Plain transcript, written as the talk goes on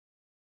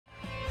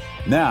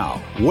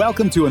Now,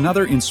 welcome to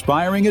another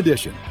inspiring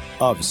edition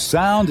of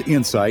Sound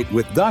Insight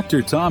with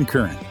Dr. Tom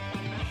Curran.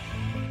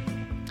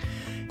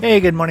 Hey,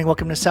 good morning.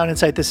 Welcome to Sound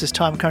Insight. This is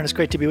Tom Curran. It's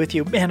great to be with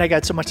you. Man, I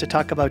got so much to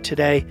talk about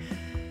today.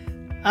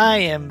 I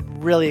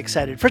am really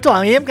excited. First of all,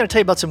 I am going to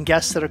tell you about some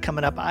guests that are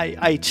coming up.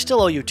 I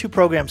still owe you 2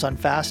 programs on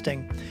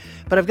fasting,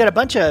 but I've got a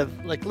bunch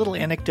of little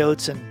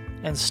anecdotes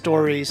and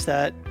stories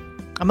that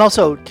I'm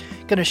also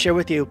going to share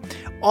with you,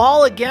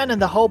 all again in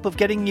the hope of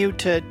getting you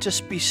to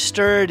just be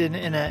stirred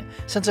in a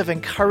sense of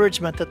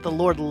encouragement that the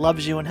Lord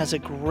loves you and has a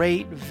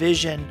great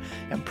vision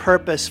and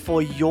purpose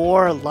for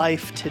your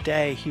life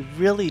today. He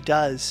really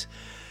does.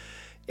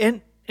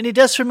 And He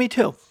does for me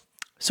too.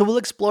 So we'll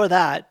explore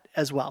that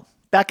as well.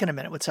 Back in a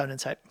minute with Sound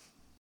Insight.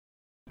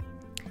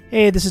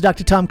 Hey, this is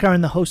Dr. Tom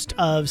Curran, the host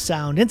of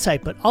Sound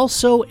Insight, but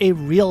also a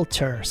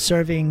realtor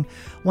serving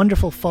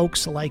wonderful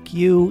folks like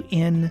you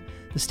in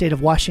the state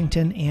of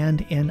Washington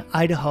and in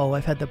Idaho.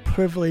 I've had the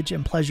privilege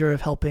and pleasure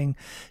of helping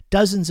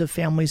dozens of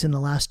families in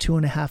the last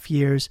 2.5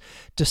 years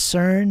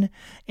discern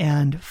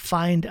and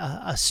find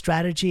a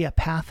strategy, a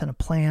path, and a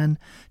plan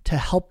to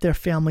help their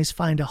families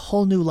find a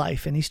whole new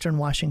life in eastern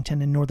Washington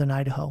and northern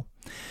Idaho.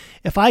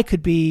 If I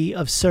could be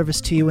of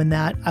service to you in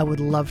that, I would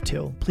love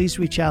to. Please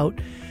reach out,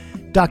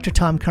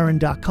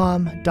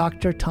 drtomcurran.com,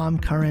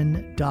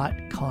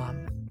 drtomcurran.com.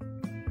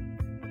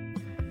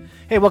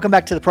 Hey, welcome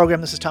back to the program.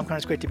 This is Tom Curran.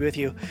 It's great to be with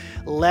you.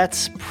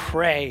 Let's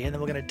pray, and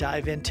then we're going to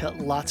dive into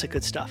lots of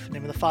good stuff. In the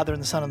name of the Father,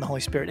 and the Son, and the Holy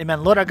Spirit.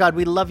 Amen. Lord our God,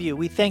 we love you.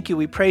 We thank you.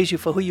 We praise you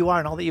for who you are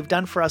and all that you've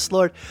done for us.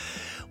 Lord,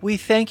 we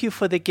thank you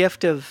for the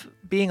gift of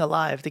being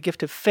alive, the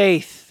gift of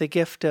faith, the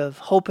gift of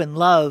hope and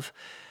love,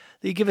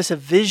 that you give us a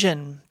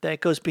vision that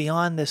goes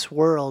beyond this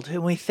world.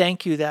 And we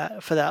thank you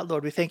for that,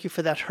 Lord. We thank you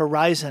for that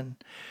horizon,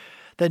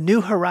 the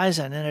new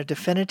horizon and a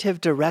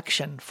definitive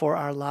direction for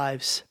our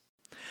lives.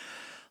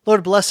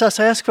 Lord, bless us.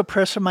 I ask for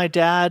prayers for my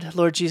dad.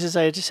 Lord Jesus,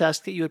 I just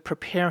ask that you would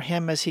prepare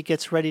him as he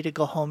gets ready to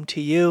go home to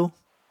you.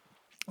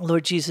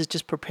 Lord Jesus,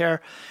 just prepare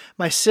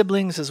my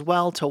siblings as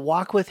well to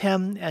walk with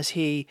him as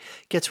he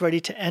gets ready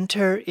to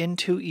enter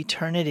into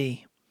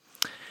eternity.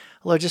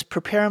 Lord, just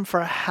prepare him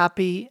for a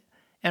happy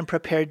and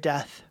prepared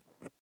death.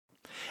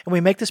 And we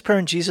make this prayer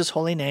in Jesus'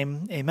 holy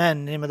name. Amen.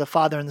 In the name of the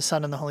Father, and the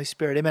Son, and the Holy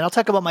Spirit. Amen. I'll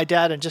talk about my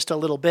dad in just a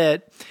little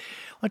bit. I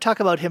want to talk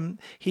about him.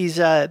 He's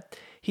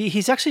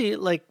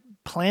actually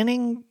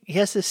planning. He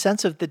has this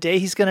sense of the day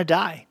he's going to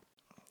die,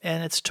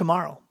 and it's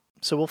tomorrow.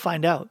 So we'll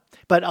find out.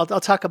 But I'll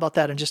talk about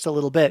that in just a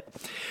little bit.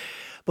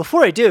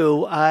 Before I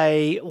do,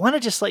 I want to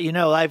just let you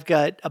know I've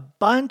got a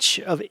bunch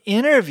of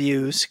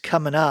interviews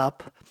coming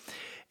up,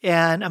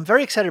 and I'm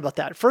very excited about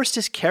that. First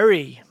is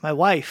Carrie, my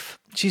wife.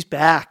 She's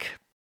back.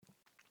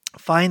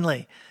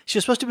 Finally. She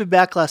was supposed to be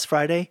back last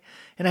Friday,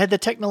 and I had the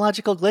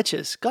technological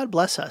glitches. God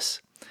bless us.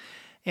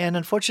 And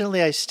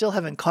unfortunately, I still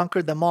haven't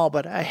conquered them all,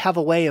 but I have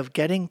a way of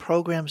getting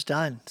programs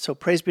done. So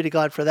praise be to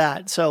God for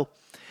that. So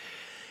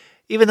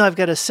even though I've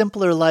got a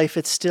simpler life,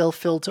 it's still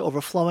filled to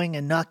overflowing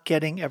and not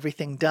getting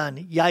everything done.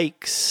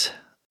 Yikes.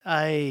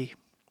 I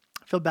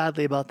feel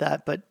badly about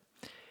that, but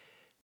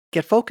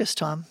get focused,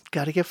 Tom.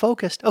 Got to get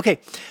focused. Okay,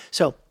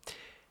 so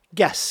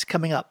guests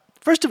coming up.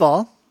 First of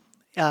all,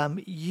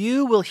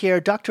 you will hear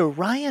Dr.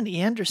 Ryan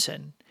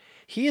Anderson.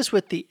 He is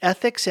with the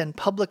Ethics and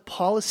Public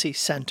Policy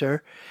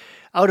Center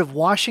out of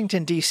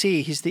Washington,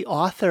 D.C. He's the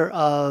author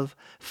of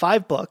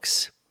 5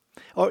 books,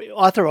 or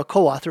author or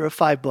co-author of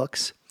 5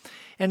 books.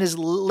 And his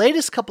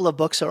latest couple of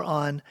books are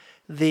on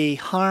the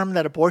harm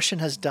that abortion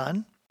has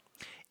done.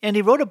 And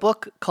he wrote a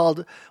book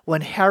called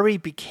When Harry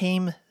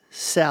Became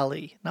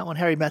Sally. Not When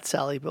Harry Met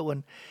Sally, but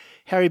When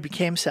Harry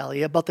Became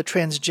Sally, about the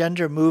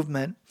transgender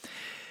movement.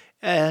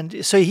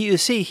 And so you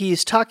see,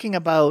 he's talking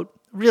about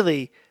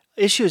really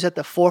issues at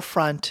the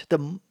forefront,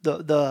 the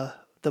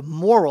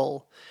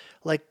moral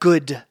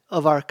good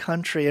of our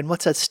country and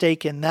what's at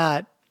stake in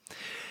that.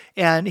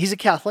 And he's a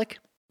Catholic.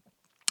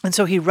 And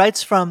so he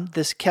writes from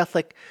this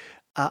Catholic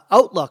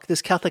outlook,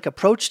 this Catholic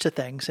approach to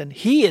things. And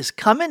he is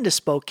coming to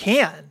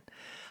Spokane.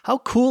 How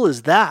cool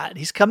is that?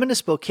 He's coming to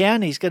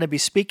Spokane. He's going to be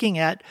speaking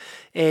at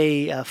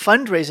a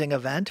fundraising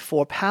event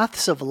for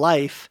Paths of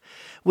Life,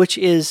 which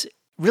is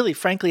really,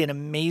 frankly, an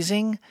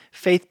amazing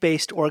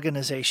faith-based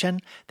organization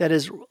that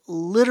is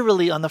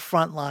literally on the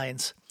front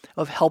lines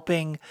of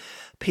helping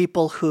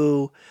people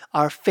who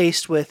are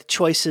faced with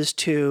choices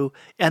to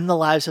end the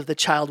lives of the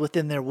child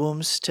within their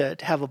wombs to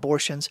have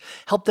abortions,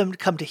 help them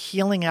come to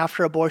healing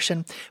after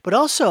abortion, but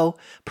also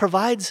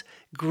provides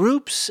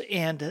groups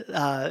and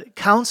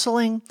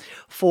counseling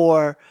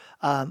for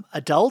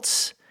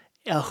adults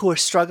who are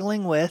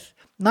struggling with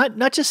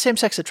not just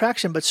same-sex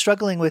attraction, but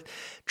struggling with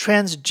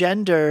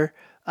transgender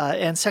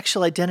and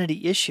sexual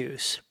identity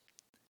issues.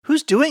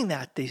 Who's doing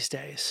that these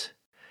days?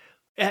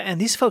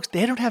 And these folks,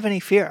 they don't have any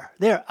fear.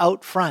 They're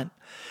out front,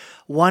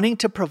 wanting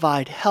to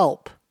provide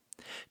help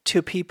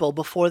to people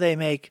before they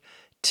make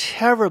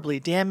terribly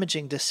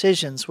damaging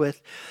decisions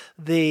with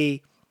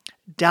the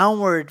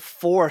downward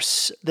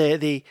force,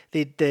 the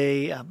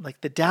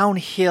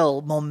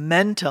downhill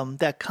momentum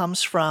that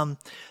comes from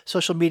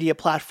social media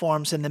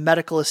platforms and the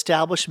medical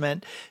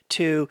establishment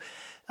to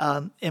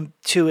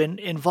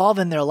involve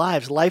in their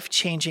lives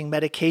life-changing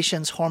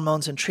medications,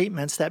 hormones, and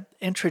treatments that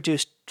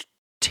introduce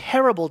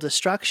terrible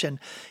destruction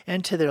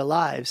into their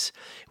lives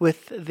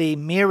with the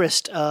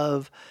merest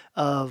of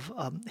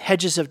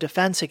hedges of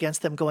defense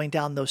against them going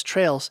down those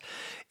trails,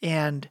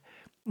 and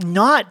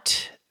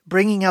not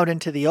bringing out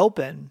into the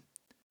open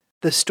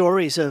the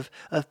stories of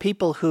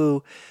people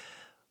who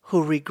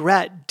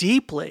regret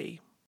deeply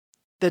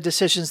the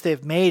decisions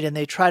they've made, and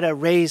they try to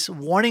raise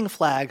warning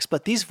flags,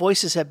 but these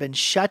voices have been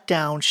shut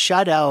down,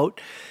 shut out,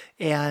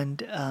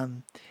 and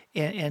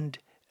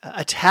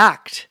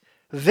attacked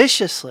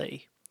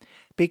viciously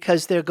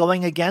because they're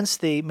going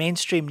against the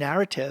mainstream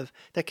narrative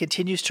that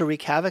continues to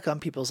wreak havoc on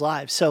people's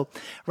lives. So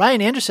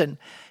Ryan Anderson,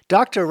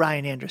 Dr.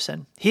 Ryan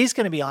Anderson, he's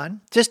going to be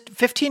on just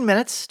 15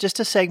 minutes, just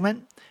a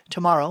segment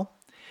tomorrow.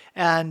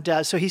 And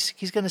so he's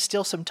going to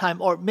steal some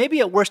time, or maybe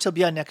at worst he'll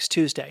be on next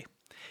Tuesday.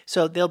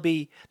 So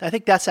I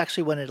think that's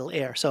actually when it'll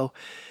air. So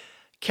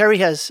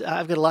Carrie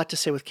I've got a lot to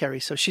say with Carrie.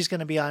 So she's going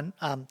to be on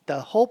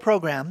the whole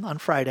program on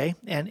Friday,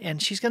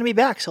 and she's going to be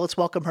back. So let's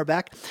welcome her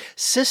back.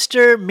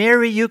 Sister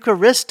Mary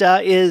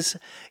Eucharista is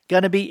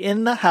going to be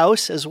in the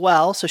house as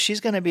well. So she's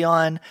going to be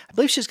on, I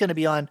believe she's going to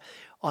be on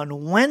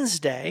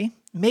Wednesday,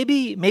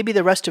 maybe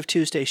the rest of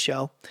Tuesday's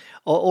show,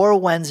 or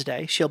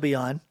Wednesday she'll be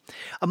on.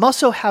 I'm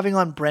also having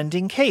on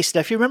Brendan Case. Now,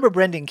 if you remember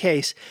Brendan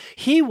Case,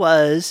 he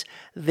was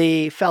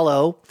the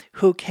fellow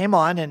who came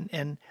on,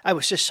 and I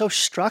was just so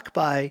struck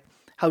by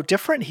how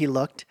different he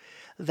looked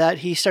that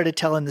he started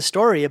telling the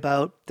story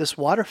about this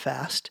water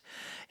fast.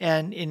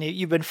 And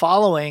you've been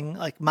following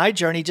like my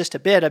journey just a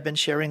bit. I've been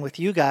sharing with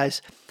you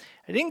guys.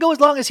 I didn't go as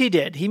long as he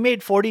did. He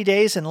made 40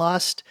 days and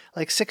lost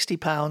like 60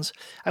 pounds.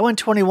 I went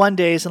 21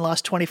 days and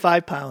lost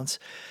 25 pounds.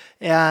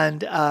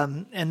 And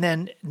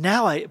then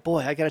now I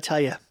got to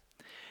tell you,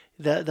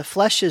 the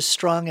flesh is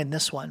strong in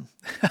this one.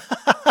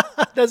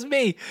 That's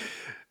me,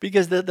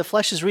 because the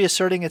flesh is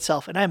reasserting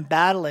itself, and I'm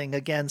battling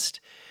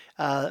against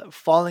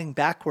falling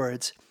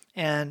backwards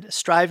and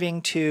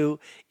striving to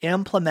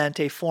implement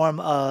a form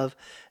of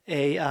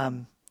a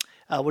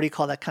what do you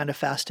call that kind of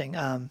fasting?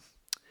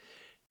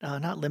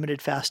 Not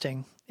limited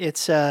fasting.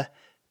 It's I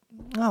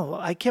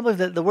can't believe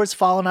that the word's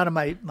fallen out of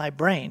my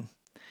brain.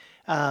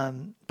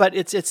 But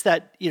it's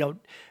that,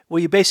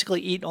 where you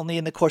basically eat only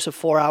in the course of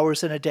 4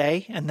 hours in a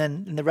day, and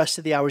then in the rest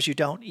of the hours you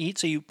don't eat.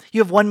 So you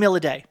have one meal a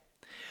day.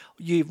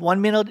 You have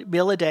one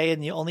meal a day,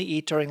 and you only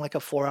eat during like a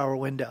 4-hour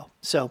window.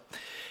 So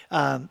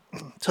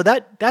that's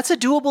a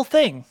doable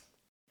thing.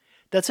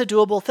 That's a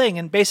doable thing.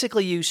 And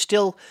basically you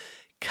still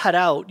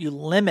you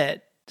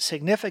limit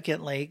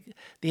significantly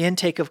the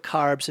intake of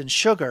carbs and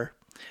sugar,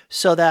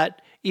 so that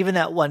even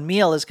that one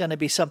meal is going to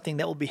be something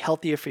that will be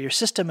healthier for your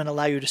system and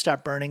allow you to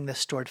start burning the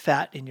stored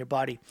fat in your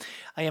body.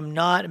 I am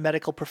not a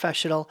medical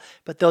professional,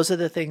 but those are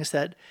the things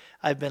that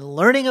I've been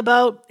learning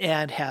about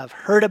and have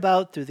heard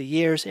about through the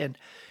years and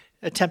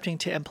attempting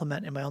to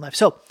implement in my own life.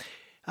 So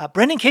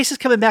Brendan Case is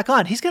coming back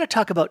on. He's going to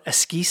talk about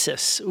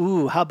ascesis.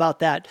 Ooh, how about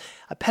that?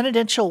 A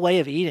penitential way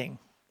of eating.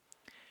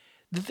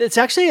 It's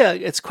actually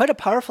it's quite a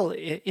powerful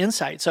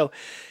insight. So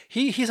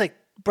he's like,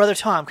 Brother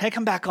Tom, can I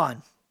come back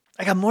on?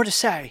 I got more to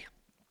say.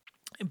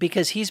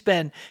 Because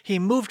he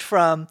moved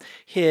from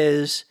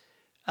his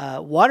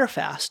water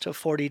fast of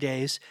 40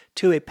 days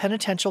to a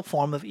penitential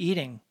form of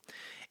eating.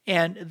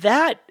 And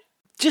that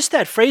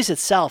phrase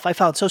itself I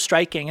found so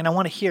striking, and I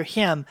want to hear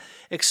him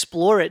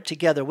explore it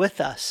together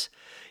with us.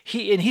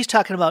 He's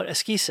talking about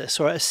ascesis,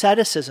 or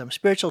asceticism,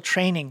 spiritual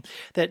training,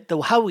 that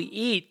how we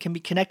eat can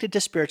be connected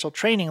to spiritual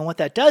training. And what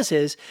that does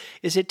is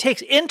it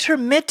takes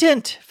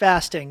intermittent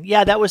fasting.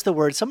 Yeah, that was the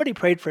word. Somebody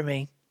prayed for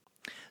me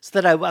so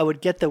that I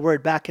would get the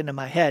word back into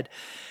my head.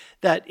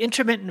 That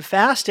intermittent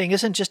fasting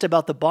isn't just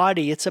about the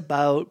body, it's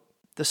about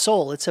the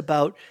soul. It's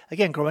about,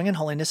 again, growing in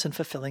holiness and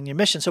fulfilling your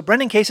mission. So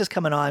Brendan Case is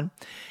coming on,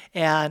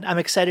 and I'm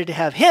excited to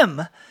have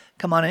him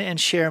come on and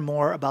share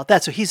more about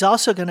that. So he's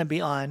also going to be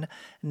on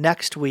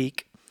next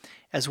week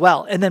as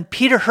well. And then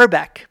Peter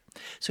Herbeck.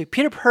 So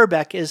Peter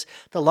Herbeck is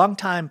the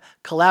longtime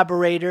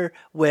collaborator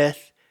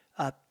with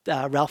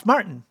Ralph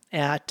Martin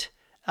at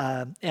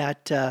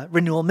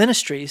Renewal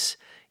Ministries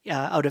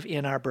out of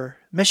Ann Arbor,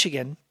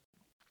 Michigan.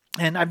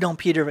 And I've known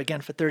Peter, again,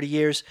 for 30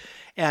 years,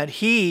 and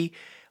he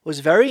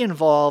was very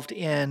involved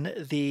in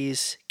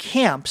these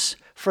camps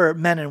for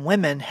men and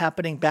women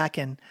happening back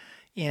in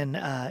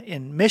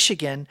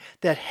Michigan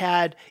that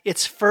had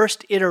its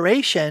first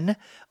iteration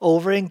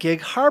over in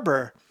Gig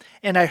Harbor.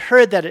 And I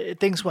heard that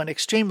things went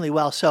extremely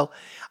well. So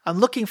I'm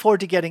looking forward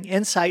to getting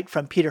insight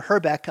from Peter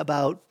Herbeck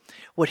about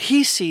what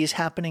he sees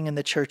happening in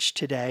the church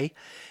today,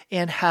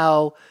 and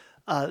how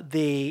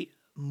the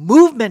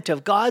movement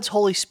of God's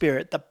Holy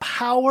Spirit, the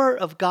power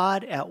of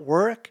God at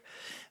work,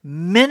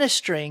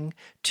 ministering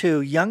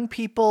to young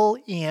people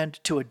and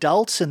to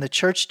adults in the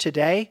church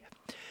today,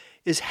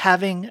 is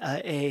having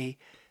a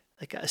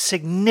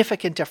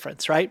significant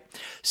difference, right?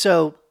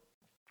 So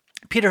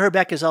Peter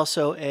Herbeck is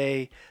also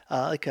a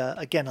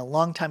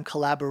longtime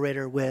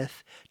collaborator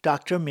with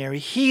Dr. Mary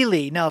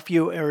Healy. Now, if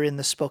you are in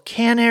the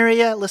Spokane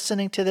area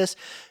listening to this,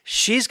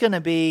 she's going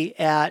to be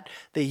at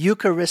the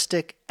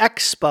Eucharistic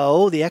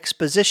Expo, the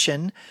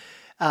exposition,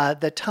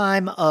 the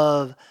time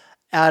of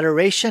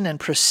adoration and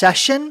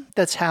procession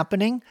that's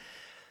happening.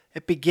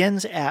 It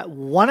begins at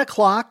 1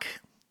 o'clock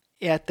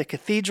at the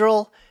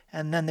cathedral,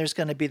 and then there's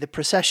going to be the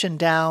procession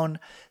down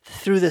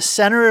through the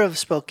center of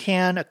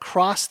Spokane,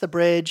 across the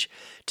bridge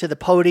to the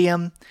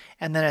podium.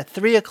 And then at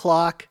 3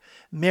 o'clock,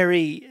 Dr.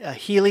 Mary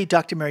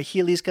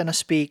Healy is going to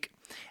speak.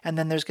 And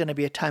then there's going to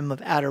be a time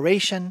of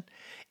adoration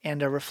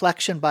and a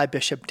reflection by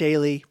Bishop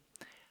Daly.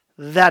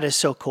 That is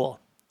so cool.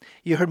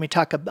 You heard me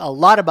talk a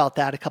lot about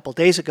that a couple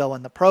days ago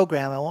on the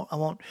program. I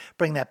won't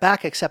bring that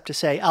back except to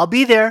say I'll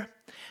be there.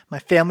 My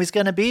family's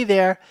going to be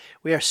there.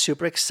 We are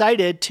super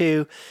excited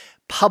to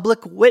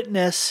public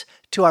witness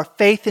to our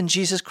faith in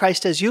Jesus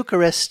Christ as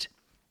Eucharist.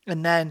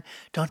 And then,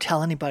 don't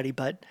tell anybody,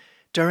 but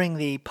during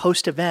the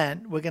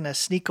post-event, we're going to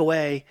sneak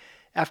away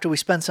after we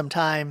spend some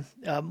time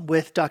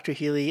with Dr.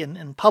 Healy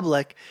in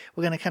public.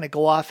 We're going to kind of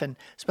go off and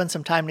spend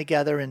some time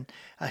together and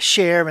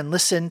share and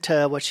listen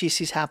to what she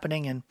sees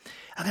happening. And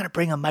I'm going to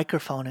bring a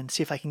microphone and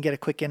see if I can get a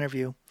quick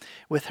interview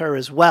with her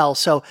as well.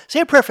 So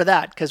say a prayer for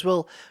that, because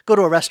we'll go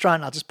to a restaurant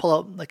and I'll just pull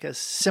out like a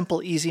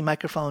simple, easy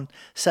microphone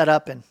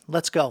setup and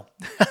let's go.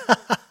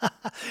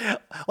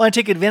 I want to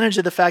take advantage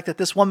of the fact that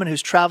this woman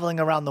who's traveling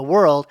around the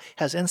world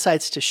has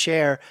insights to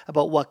share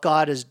about what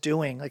God is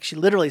doing. Like, she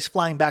literally is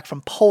flying back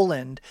from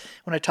Poland.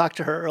 When I talked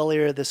to her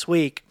earlier this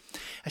week,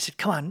 I said,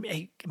 come on,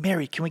 hey,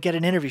 Mary, can we get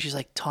an interview? She's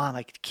like, Tom,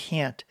 I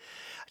can't.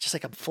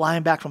 I'm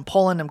flying back from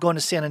Poland. I'm going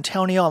to San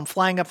Antonio. I'm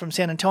flying up from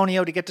San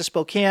Antonio to get to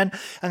Spokane.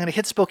 I'm going to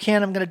hit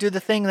Spokane. I'm going to do the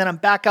thing. And then I'm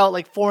back out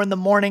like 4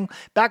 a.m,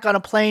 back on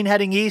a plane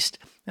heading east.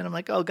 And I'm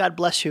like, oh, God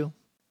bless you.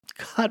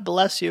 God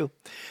bless you.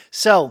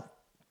 So,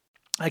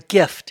 a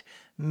gift.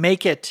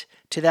 Make it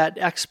to that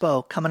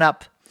expo coming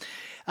up.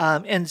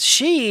 And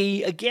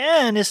she,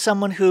 again, is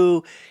someone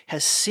who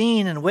has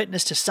seen and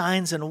witnessed to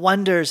signs and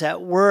wonders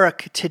at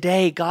work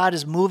today. God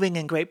is moving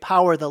in great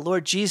power. The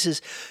Lord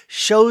Jesus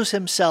shows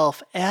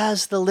himself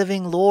as the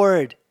living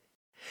Lord.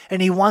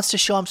 And he wants to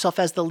show himself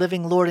as the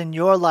living Lord in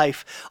your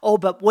life. Oh,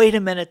 but wait a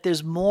minute,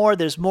 there's more.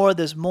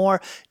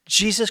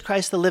 Jesus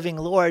Christ, the living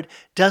Lord,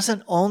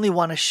 doesn't only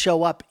want to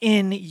show up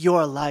in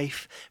your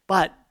life,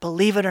 but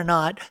believe it or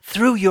not,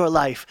 through your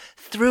life.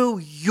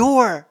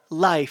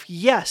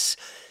 Yes,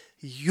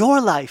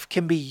 your life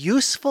can be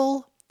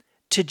useful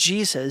to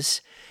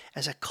Jesus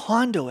as a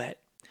conduit,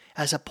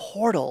 as a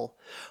portal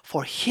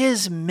for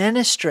his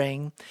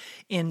ministering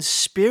in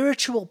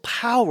spiritual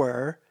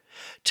power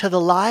to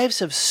the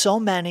lives of so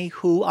many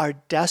who are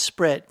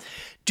desperate.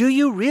 Do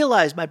you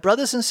realize, my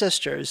brothers and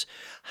sisters,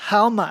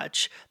 how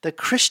much the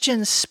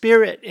Christian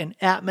spirit and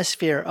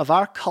atmosphere of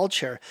our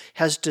culture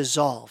has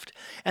dissolved,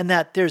 and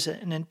that there's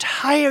an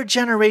entire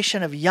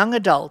generation of young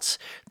adults,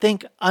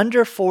 think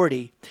under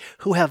 40,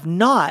 who have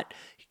not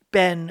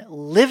been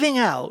living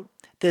out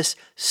this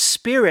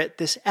spirit,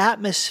 this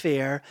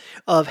atmosphere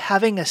of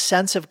having a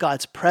sense of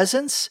God's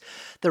presence,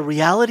 the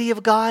reality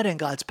of God and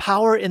God's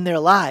power in their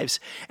lives.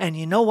 And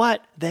you know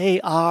what? They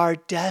are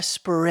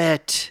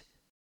desperate.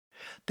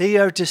 They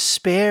are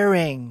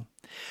despairing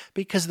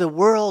because the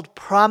world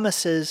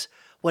promises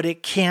what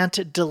it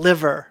can't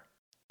deliver.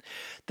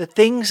 The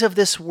things of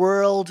this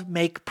world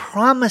make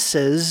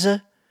promises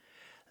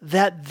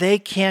that they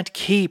can't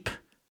keep.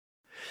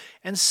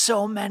 And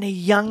so many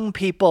young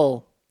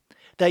people,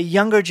 that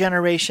younger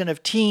generation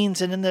of teens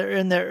and in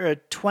their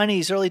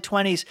 20s, early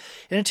 20s,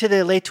 and into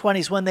their late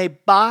 20s, when they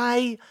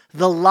buy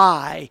the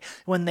lie,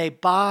 when they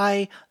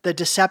buy the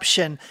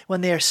deception,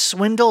 when they are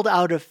swindled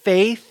out of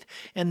faith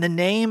in the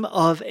name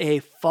of a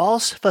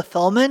false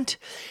fulfillment,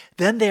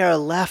 then they are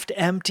left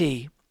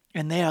empty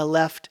and they are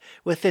left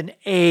with an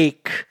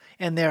ache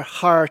in their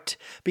heart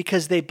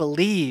because they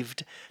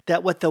believed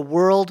that what the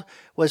world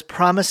was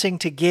promising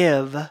to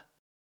give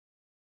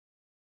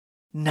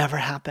never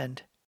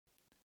happened.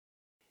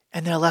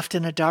 And they're left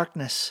in a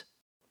darkness.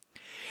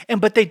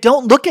 But they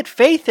don't look at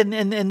faith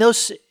in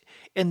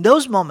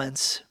those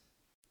moments.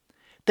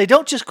 They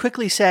don't just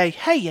quickly say,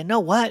 hey, you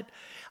know what?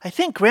 I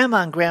think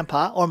grandma and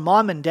grandpa or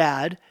mom and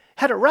dad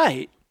had it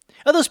right.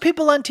 Or those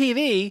people on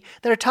TV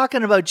that are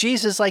talking about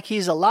Jesus like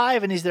he's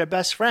alive and he's their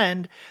best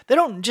friend, they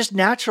don't just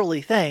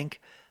naturally think,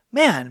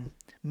 man,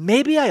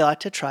 maybe I ought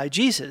to try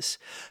Jesus.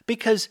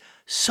 Because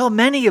so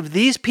many of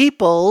these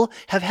people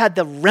have had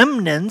the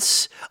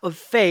remnants of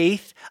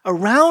faith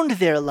around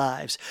their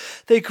lives.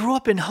 They grew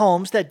up in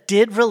homes that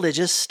did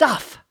religious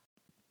stuff.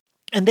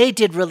 And they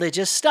did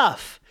religious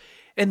stuff.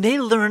 And they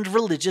learned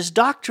religious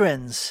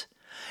doctrines.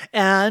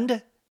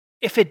 And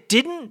if it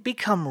didn't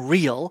become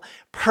real,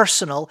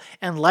 personal,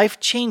 and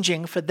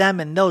life-changing for them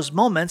in those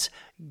moments,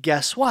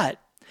 guess what?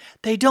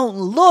 They don't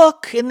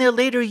look in their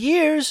later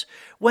years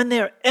when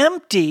they're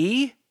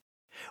empty,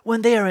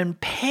 when they are in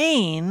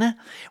pain,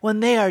 when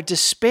they are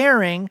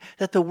despairing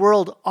that the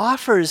world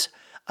offers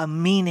a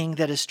meaning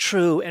that is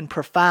true and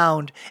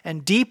profound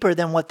and deeper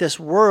than what this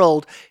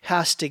world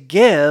has to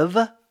give,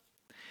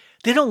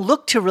 they don't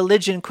look to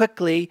religion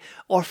quickly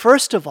or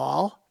first of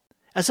all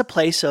as a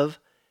place of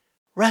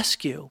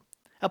rescue,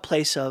 a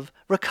place of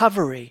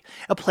recovery,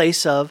 a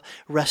place of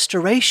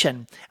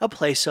restoration, a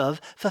place of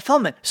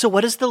fulfillment. So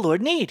what does the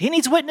Lord need? He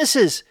needs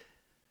witnesses.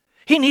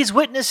 He needs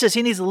witnesses.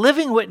 He needs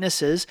living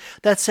witnesses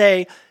that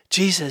say,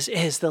 Jesus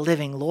is the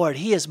living Lord.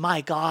 He is my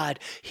God.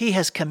 He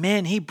has come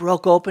in. He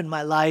broke open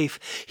my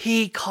life.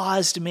 He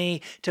caused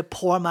me to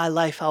pour my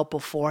life out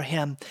before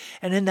him.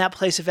 And in that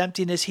place of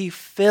emptiness, he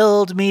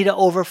filled me to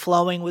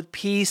overflowing with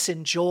peace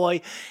and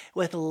joy,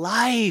 with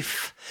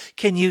life.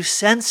 Can you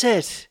sense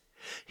it?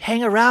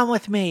 Hang around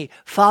with me.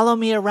 Follow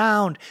me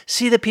around.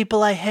 See the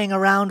people I hang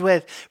around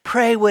with.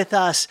 Pray with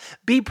us.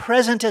 Be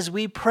present as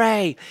we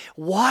pray.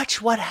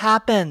 Watch what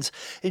happens,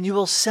 and you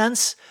will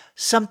sense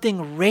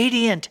something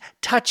radiant,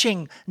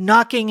 touching,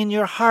 knocking in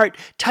your heart,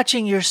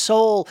 touching your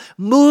soul,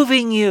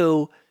 moving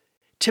you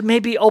to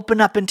maybe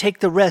open up and take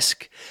the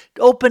risk,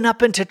 open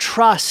up and to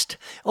trust,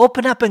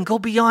 open up and go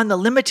beyond the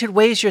limited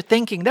ways you're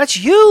thinking. That's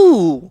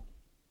you.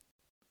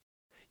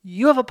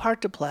 You have a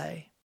part to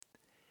play.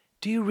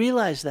 Do you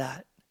realize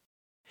that?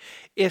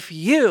 If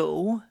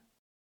you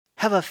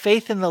have a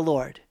faith in the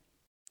Lord,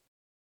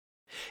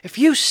 if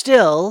you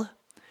still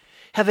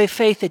have a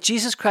faith that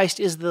Jesus Christ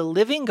is the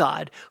living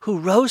God who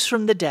rose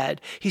from the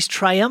dead, he's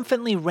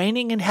triumphantly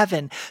reigning in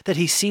heaven, that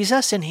he sees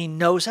us and he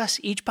knows us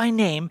each by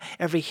name,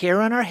 every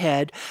hair on our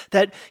head,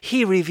 that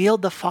he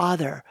revealed the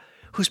Father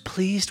who's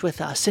pleased with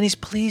us, and he's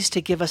pleased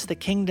to give us the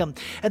kingdom,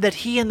 and that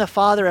he and the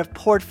Father have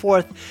poured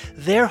forth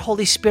their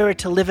Holy Spirit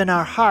to live in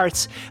our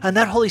hearts, and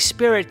that Holy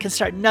Spirit can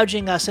start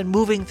nudging us and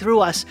moving through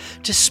us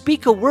to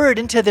speak a word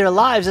into their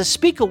lives, to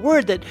speak a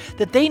word that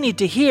they need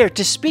to hear,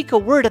 to speak a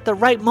word at the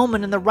right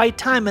moment, in the right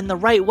time, in the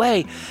right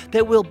way,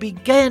 that will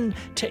begin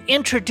to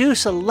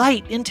introduce a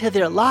light into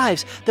their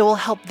lives that will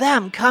help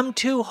them come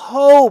to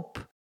hope.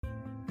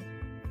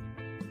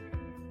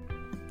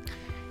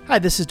 Hi,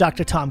 this is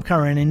Dr. Tom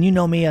Curran, and you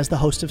know me as the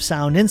host of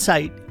Sound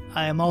Insight.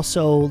 I am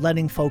also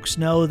letting folks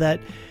know that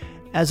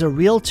as a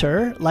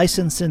realtor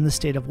licensed in the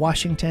state of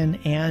Washington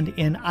and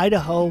in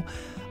Idaho,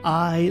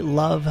 I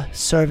love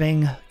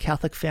serving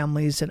Catholic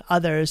families and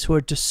others who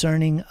are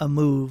discerning a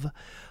move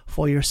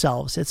for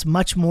yourselves. It's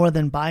much more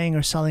than buying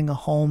or selling a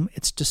home.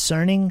 It's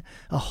discerning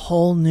a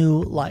whole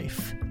new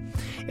life.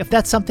 If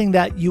that's something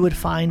that you would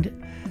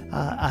find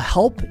a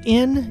help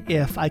in,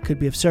 if I could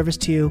be of service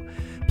to you,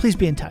 please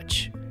be in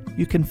touch.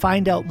 You can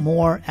find out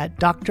more at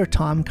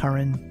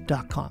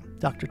drtomcurran.com.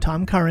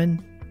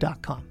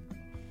 drtomcurran.com.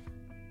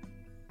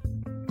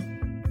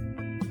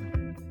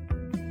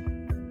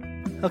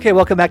 Okay,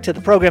 welcome back to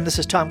the program. This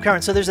is Tom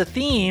Curran. So there's a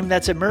theme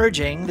that's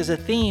emerging. There's a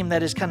theme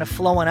that is kind of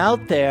flowing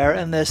out there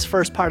in this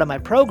first part of my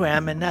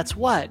program, and that's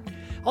what?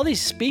 All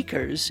these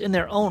speakers, in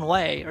their own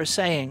way, are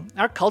saying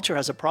our culture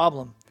has a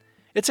problem.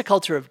 It's a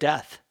culture of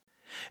death.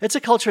 It's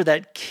a culture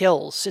that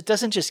kills. It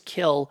doesn't just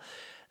kill.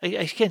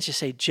 I can't just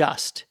say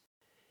just.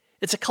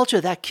 It's a culture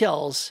that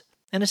kills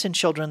innocent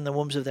children in the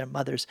wombs of their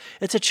mothers.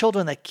 It's a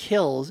children that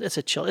kills. It's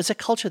a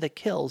culture that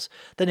kills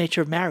the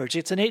nature of marriage.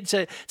 It's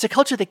a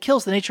culture that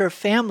kills the nature of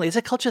family. It's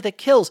a culture that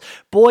kills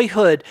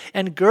boyhood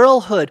and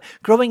girlhood,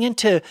 growing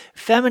into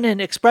feminine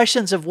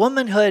expressions of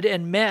womanhood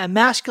and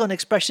masculine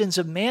expressions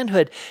of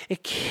manhood.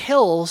 It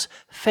kills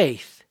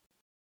faith.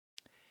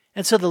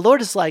 And so the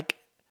Lord is like,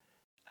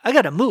 I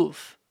got to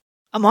move.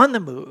 I'm on the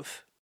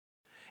move.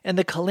 And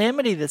the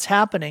calamity that's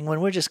happening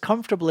when we're just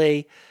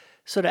comfortably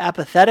sort of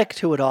apathetic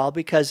to it all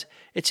because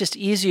it's just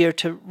easier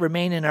to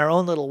remain in our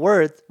own little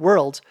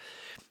worlds.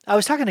 I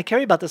was talking to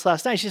Carrie about this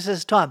last night. She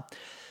says, Tom,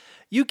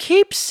 you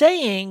keep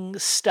saying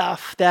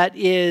stuff that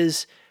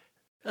is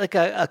like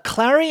a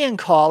clarion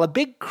call, a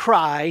big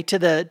cry to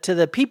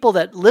the people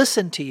that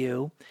listen to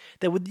you,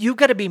 that you've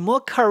got to be more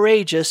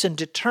courageous and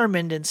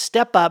determined and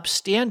step up,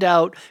 stand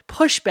out,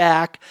 push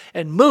back,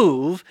 and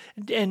move.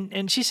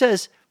 And she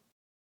says,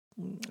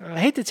 I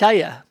hate to tell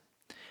you,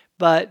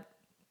 but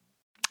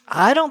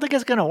I don't think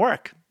it's going to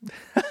work.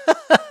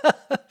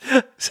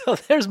 So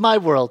there's my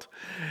world.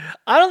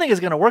 I don't think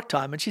it's going to work,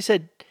 Tom. And she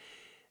said,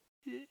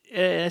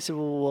 and I said,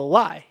 well,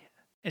 why?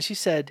 And she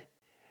said,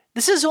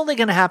 this is only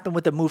going to happen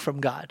with a move from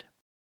God.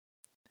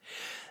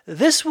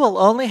 This will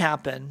only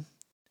happen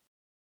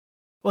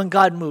when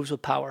God moves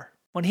with power,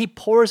 when he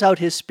pours out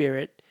his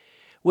Spirit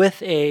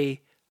with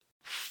a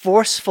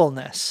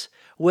forcefulness,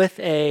 with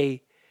an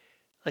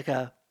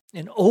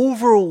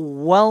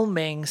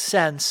overwhelming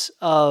sense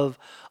of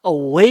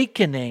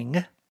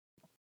awakening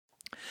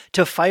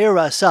to fire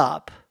us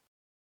up.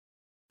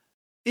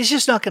 It's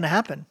just not going to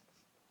happen.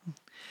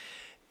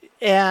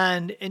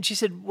 And she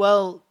said,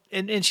 well,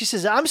 and she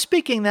says, I'm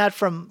speaking that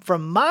from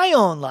my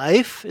own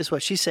life, is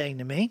what she's saying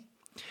to me,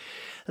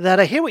 that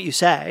I hear what you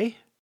say,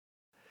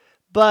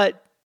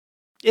 but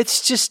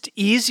it's just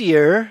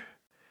easier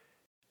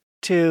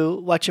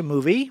to watch a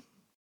movie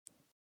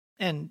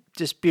and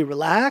just be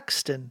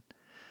relaxed and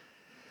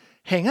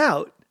hang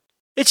out.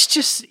 It's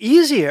just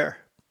easier.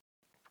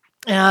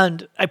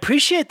 And I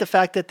appreciate the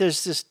fact that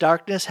there's this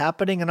darkness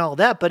happening and all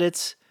that, but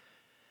it's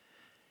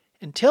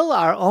until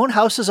our own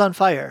house is on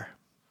fire,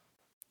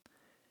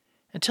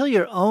 until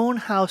your own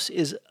house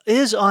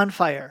is on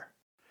fire,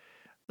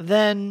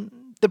 then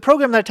the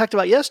program that I talked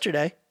about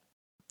yesterday,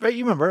 right?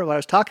 You remember when I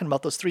was talking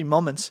about those 3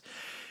 moments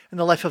in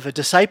the life of a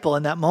disciple,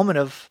 in that moment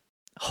of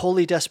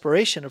holy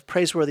desperation, of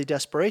praiseworthy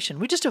desperation,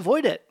 we just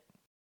avoid it.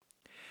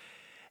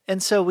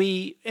 And so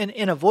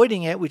in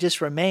avoiding it, we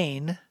just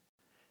remain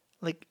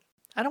like,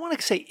 I don't want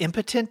to say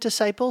impotent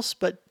disciples,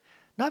 but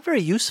not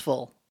very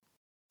useful.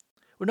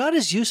 We're not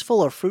as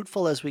useful or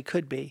fruitful as we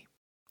could be.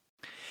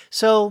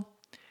 So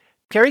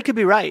Carrie could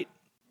be right.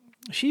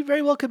 She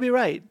very well could be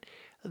right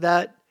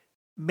that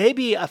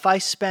maybe if I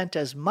spent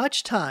as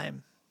much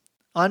time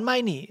on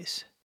my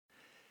knees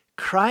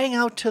crying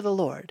out to the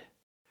Lord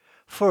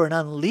for an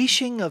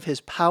unleashing of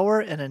his power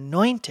and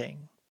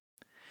anointing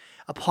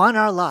upon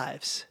our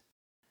lives,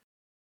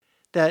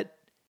 that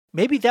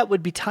maybe that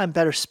would be time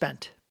better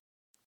spent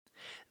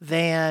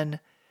than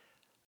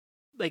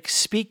like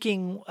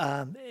speaking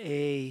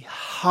a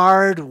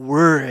hard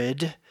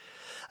word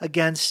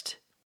against,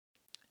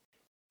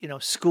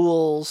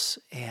 schools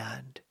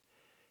and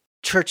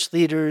church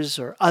leaders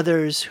or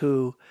others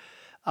who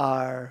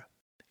are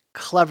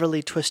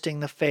cleverly twisting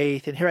the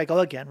faith. And here I go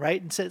again,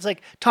 right? And so it's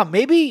like, Tom,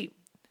 maybe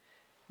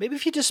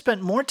if you just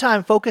spent more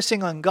time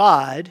focusing on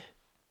God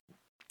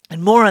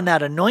and more on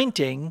that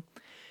anointing,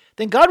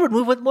 then God would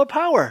move with more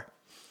power.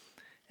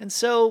 And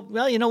so,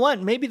 well, you know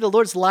what? Maybe the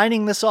Lord's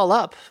lining this all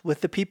up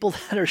with the people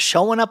that are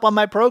showing up on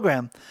my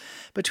program.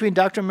 Between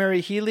Dr.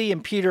 Mary Healy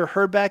and Peter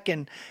Herbeck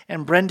and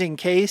Brendan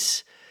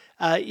Case,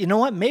 you know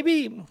what?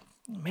 Maybe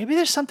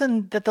there's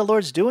something that the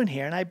Lord's doing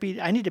here, and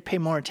I need to pay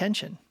more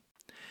attention.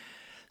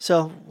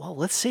 So, well,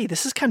 let's see.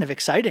 This is kind of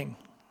exciting.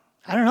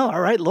 I don't know. All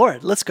right,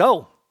 Lord, let's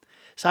go.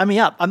 Sign me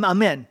up.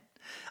 I'm in.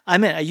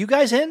 I'm in. Are you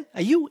guys in?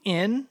 Are you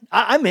in?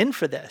 I'm in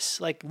for this.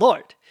 Like,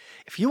 Lord,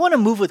 if you want to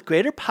move with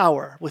greater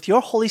power with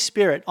your Holy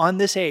Spirit on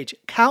this age,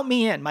 count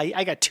me in.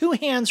 I got 2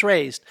 hands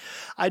raised.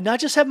 I not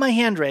just have my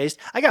hand raised,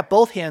 I got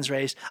both hands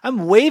raised.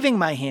 I'm waving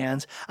my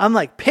hands. I'm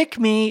like, pick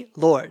me,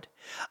 Lord.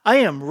 I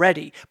am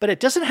ready, but it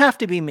doesn't have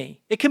to be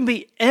me. It can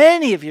be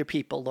any of your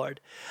people,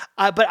 Lord.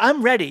 But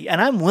I'm ready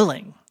and I'm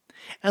willing.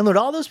 And Lord,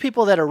 all those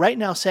people that are right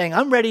now saying,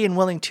 I'm ready and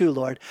willing too,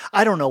 Lord,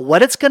 I don't know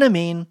what it's going to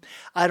mean.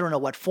 I don't know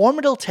what form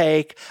it'll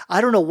take.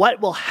 I don't know what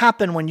will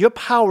happen when your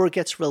power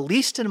gets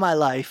released in my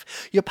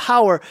life. Your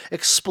power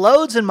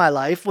explodes in my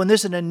life. When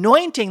there's an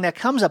anointing that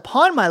comes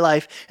upon my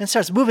life and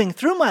starts moving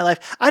through my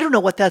life, I don't know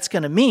what that's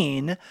going to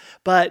mean,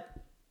 but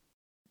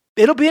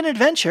it'll be an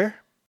adventure.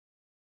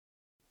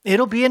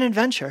 It'll be an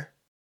adventure.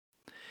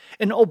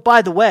 And oh,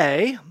 by the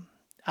way,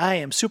 I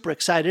am super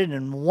excited.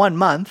 In 1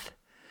 month,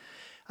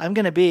 I'm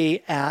going to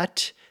be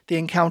at the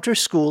Encounter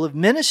School of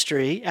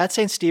Ministry at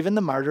St. Stephen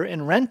the Martyr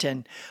in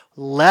Renton.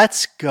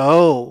 Let's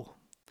go.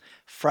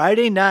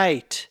 Friday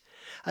night,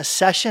 a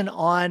session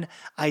on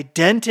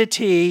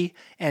identity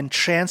and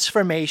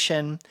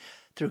transformation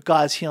through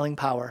God's healing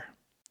power.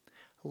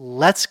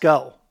 Let's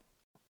go.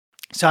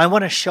 So I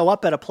want to show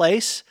up at a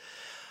place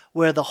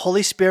where the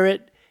Holy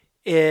Spirit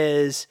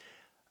is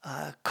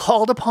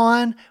called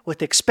upon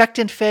with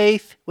expectant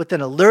faith, with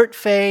an alert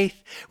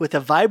faith, with a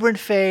vibrant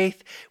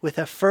faith, with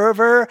a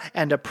fervor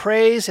and a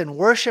praise and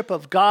worship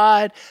of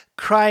God,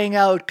 crying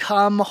out,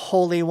 "Come,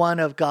 Holy One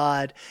of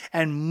God,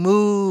 and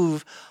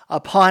move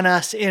upon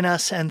us, in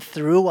us, and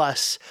through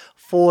us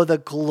for the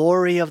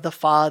glory of the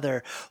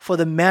Father, for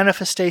the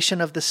manifestation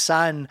of the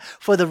Son,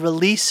 for the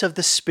release of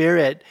the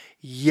Spirit."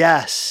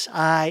 Yes,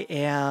 I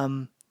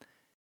am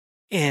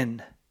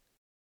in.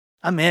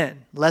 I'm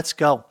in. Let's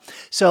go.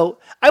 So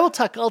I'll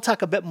talk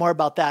a bit more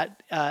about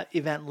that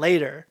event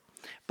later,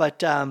 but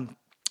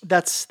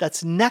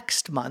that's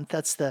next month.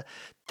 That's the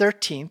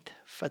 13th.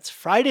 That's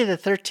Friday the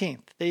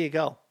 13th. There you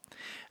go.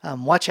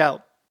 Watch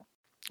out.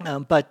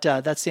 But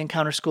that's the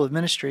Encounter School of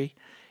Ministry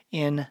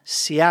in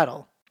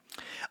Seattle.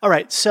 All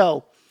right.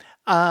 So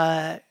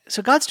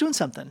God's doing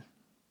something.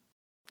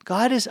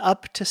 God is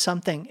up to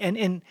something,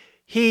 and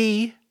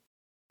He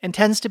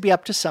intends to be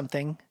up to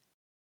something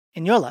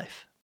in your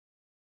life.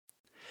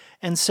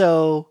 And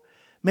so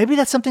maybe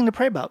that's something to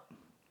pray about.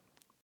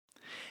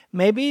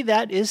 Maybe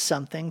that is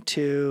something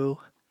to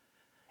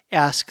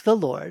ask the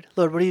Lord,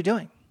 "Lord, what are you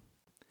doing?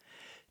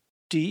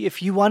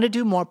 If you want to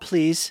do more,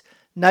 please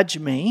nudge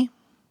me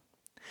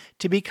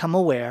to become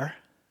aware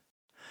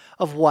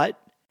of what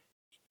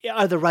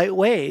are the right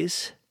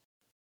ways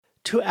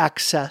to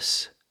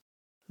access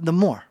the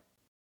more.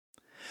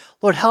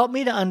 Lord, help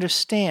me to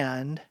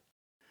understand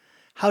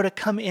how to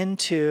come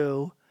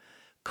into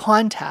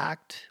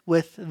contact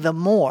with the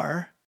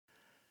more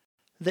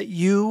that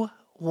you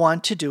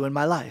want to do in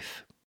my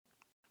life."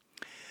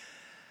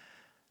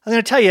 I'm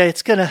going to tell you,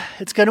 it's going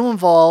to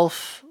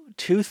involve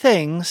 2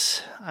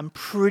 things. I'm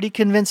pretty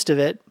convinced of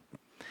it.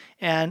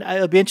 And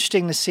it'll be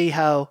interesting to see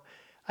how,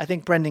 I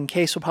think Brendan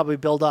Case will probably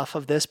build off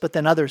of this, but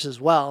then others as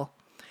well.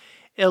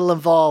 It'll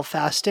involve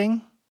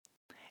fasting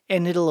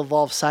and it'll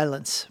involve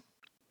silence.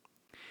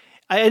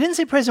 I didn't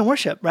say praise and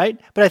worship, right?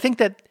 But I think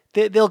that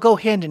they'll go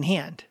hand in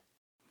hand.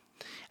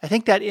 I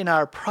think that in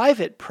our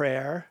private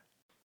prayer,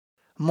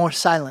 more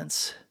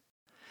silence,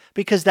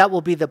 because that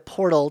will be the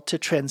portal to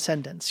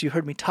transcendence. You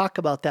heard me talk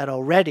about that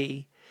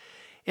already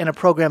in a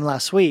program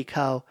last week,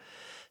 how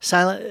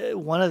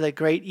one of the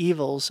great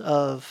evils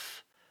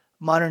of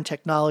modern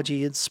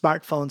technology and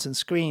smartphones and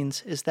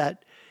screens is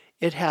that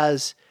it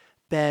has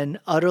been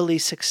utterly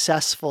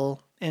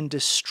successful in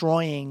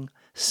destroying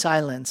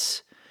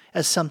silence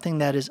as something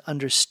that is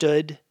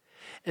understood,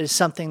 as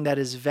something that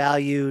is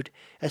valued,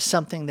 as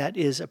something that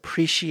is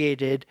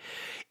appreciated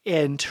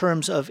in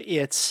terms of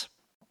its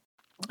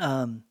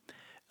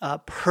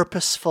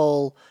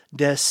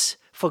purposefulness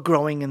for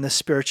growing in the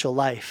spiritual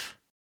life.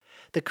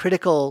 The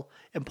critical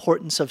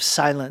importance of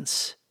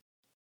silence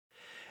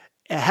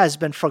has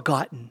been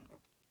forgotten.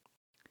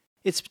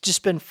 It's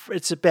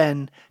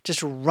been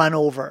just run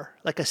over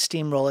like a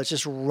steamroller. It's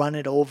just run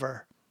it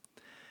over.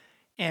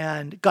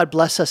 And God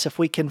bless us if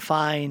we can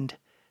find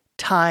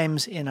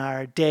times in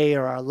our day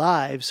or our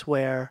lives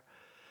where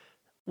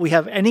we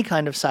have any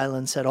kind of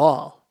silence at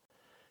all.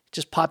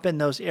 Just pop in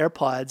those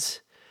AirPods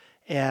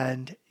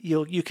and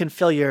you can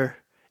fill your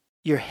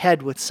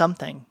head with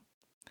something.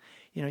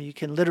 You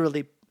can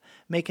literally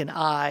make an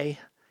eye.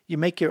 You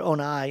make your own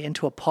eye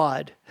into a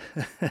pod,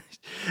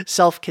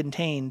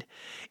 self-contained,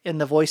 and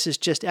the voice is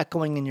just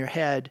echoing in your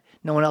head.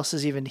 No one else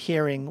is even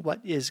hearing what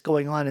is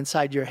going on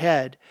inside your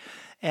head.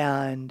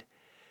 And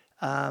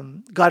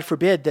God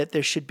forbid that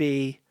there should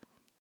be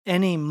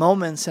any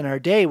moments in our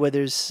day where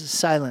there's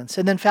silence.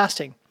 And then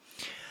fasting.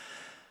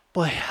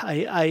 Boy,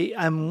 I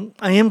am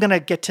going to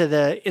get to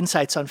the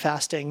insights on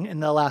fasting in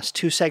the last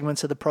two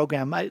segments of the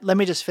program. Let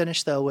me just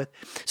finish though with,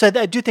 so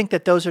I do think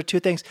that those are two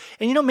things.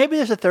 And maybe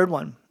there's a third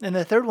one. And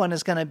the third one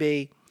is going to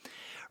be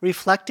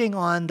reflecting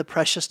on the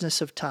preciousness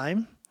of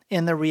time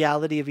and the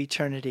reality of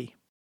eternity.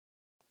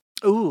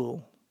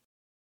 Ooh,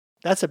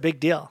 that's a big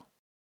deal.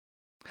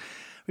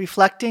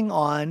 Reflecting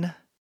on,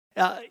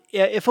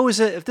 if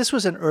this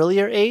was an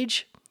earlier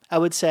age, I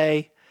would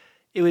say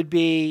it would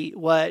be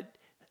what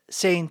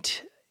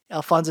Saint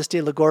Alphonsus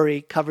de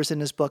Liguori covers in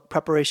his book,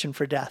 Preparation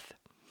for Death.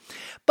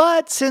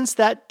 But since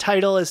that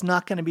title is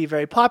not going to be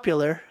very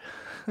popular,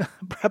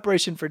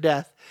 Preparation for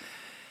Death,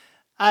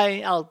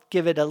 I'll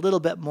give it a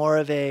little bit more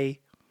of maybe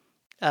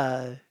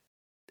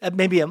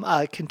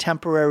a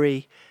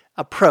contemporary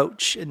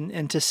approach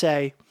and to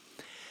say,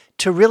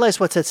 to realize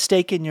what's at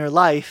stake in your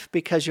life,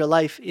 because your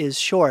life is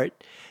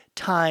short.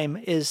 Time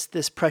is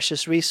this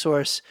precious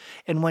resource.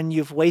 And when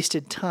you've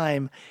wasted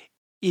time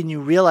and you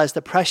realize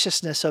the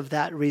preciousness of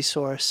that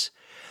resource,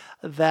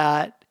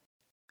 that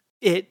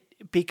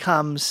it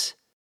becomes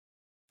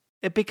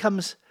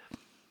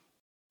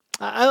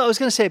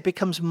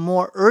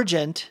more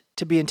urgent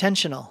to be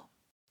intentional.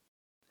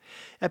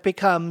 It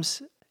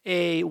becomes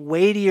a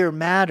weightier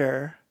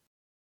matter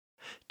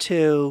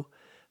to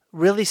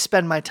really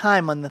spend my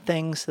time on the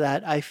things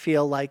that I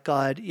feel like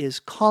God is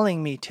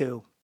calling me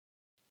to.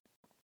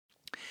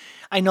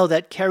 I know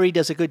that Carrie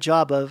does a good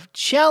job of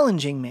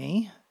challenging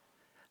me.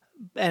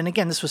 And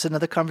again, this was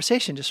another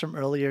conversation just from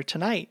earlier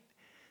tonight.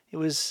 It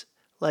was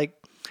like,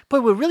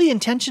 boy, we're really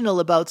intentional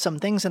about some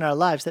things in our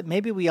lives that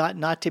maybe we ought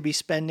not to be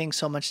spending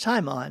so much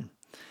time on.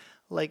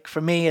 Like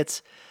for me,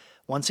 it's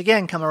once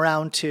again come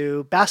around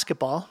to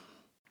basketball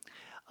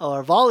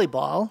or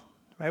volleyball.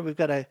 Right,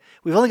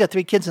 we've only got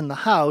 3 kids in the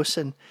house,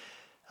 and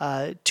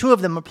 2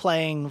 of them are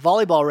playing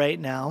volleyball right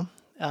now.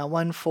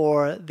 One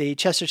for the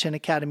Chesterton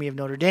Academy of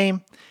Notre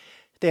Dame.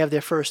 They have their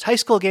first high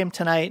school game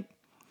tonight,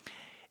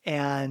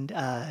 and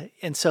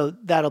so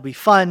that'll be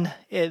fun.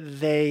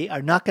 They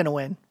are not going to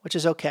win, which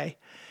is okay.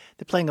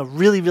 They're playing a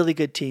really, really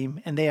good team,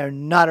 and they are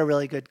not a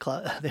really good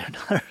club. They're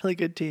not a really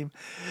good team,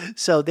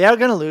 so they are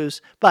going to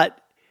lose.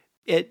 But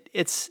I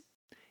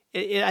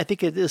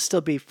think it'll still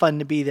be fun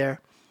to be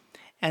there.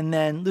 And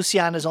then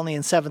Luciana's only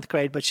in 7th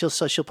grade, but she'll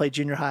play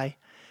junior high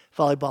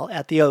volleyball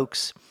at the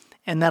Oaks,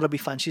 and that'll be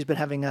fun. She's been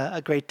having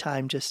a great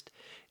time just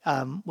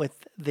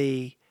with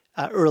the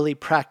early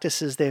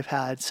practices they've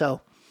had.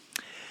 So,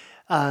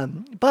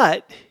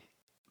 but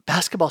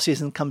basketball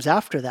season comes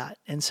after that,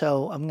 and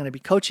so I'm going to be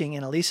coaching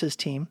Annalisa's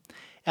team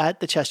at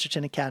the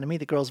Chesterton Academy,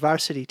 the girls'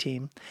 varsity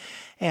team,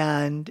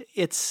 and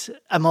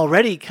I'm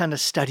already kind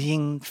of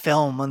studying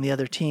film on the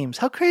other teams.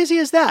 How crazy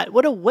is that?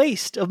 What a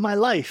waste of my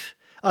life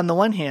on the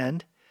one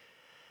hand,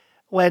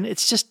 when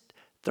it's just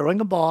throwing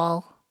a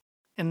ball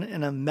in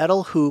a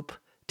metal hoop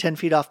 10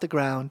 feet off the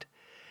ground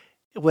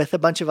with a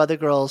bunch of other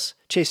girls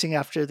chasing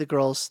after the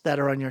girls that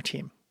are on your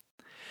team.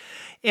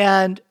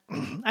 And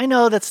I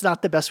know that's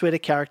not the best way to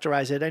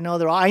characterize it. I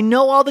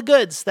know all the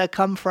goods that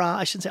come from,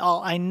 I shouldn't say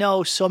all, I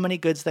know so many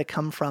goods that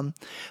come from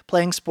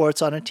playing sports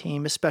on a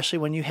team, especially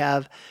when you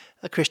have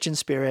a Christian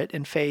spirit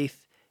and faith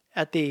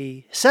at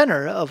the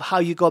center of how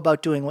you go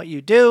about doing what you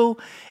do,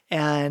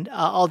 and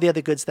all the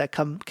other goods that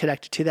come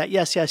connected to that.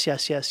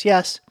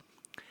 Yes.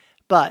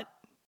 But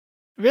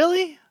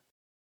really?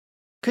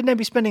 Couldn't I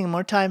be spending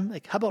more time?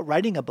 Like, how about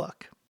writing a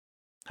book?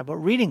 How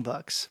about reading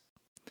books?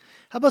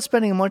 How about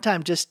spending more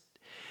time just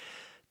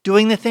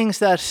doing the things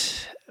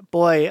that,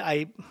 boy,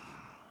 I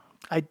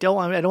don't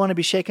want to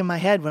be shaking my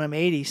head when I'm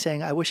 80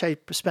 saying, I wish I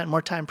spent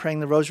more time praying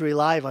the rosary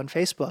live on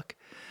Facebook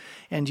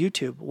and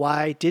YouTube.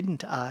 Why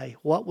didn't I?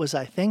 What was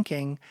I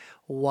thinking?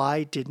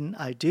 Why didn't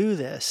I do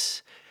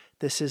this?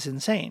 This is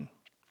insane.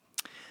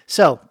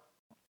 So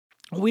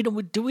we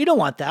don't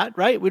want that,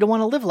 right? We don't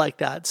want to live like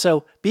that.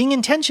 So being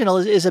intentional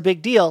is a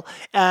big deal,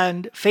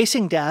 and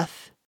facing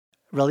death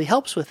really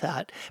helps with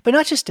that. But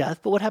not just death,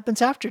 but what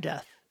happens after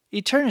death,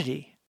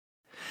 eternity.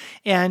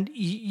 And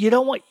you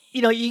don't want,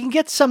 you can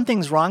get some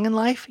things wrong in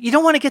life. You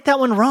don't want to get that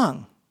one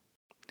wrong.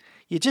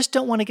 You just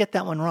don't want to get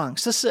that one wrong.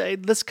 So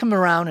let's come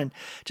around and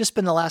just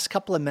spend the last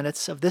couple of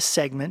minutes of this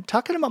segment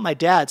talking about my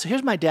dad. So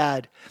here's my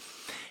dad.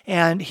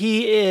 And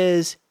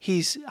he's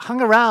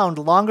hung around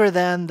longer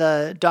than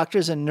the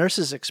doctors and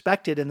nurses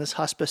expected in this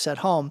hospice at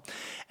home.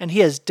 And he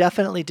has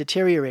definitely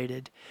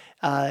deteriorated.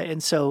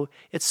 And so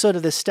it's sort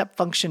of this step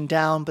function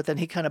down, but then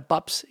he kind of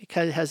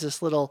has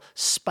this little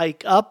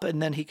spike up,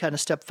 and then he kind of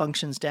step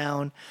functions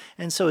down.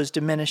 And so is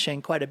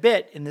diminishing quite a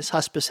bit in this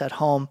hospice at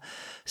home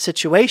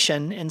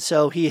situation. And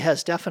so he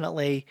has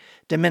definitely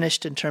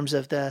diminished in terms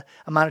of the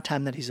amount of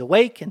time that he's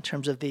awake, in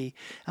terms of the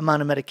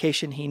amount of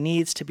medication he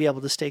needs to be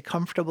able to stay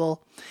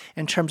comfortable,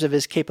 in terms of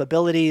his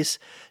capabilities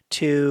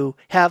to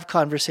have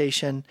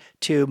conversation,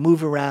 to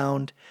move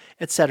around,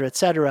 et cetera, et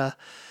cetera.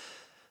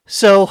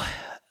 So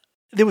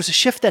there was a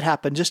shift that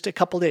happened just a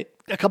couple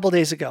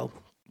days ago.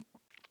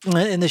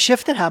 And the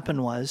shift that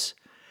happened was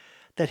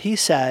that he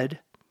said,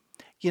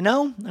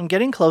 I'm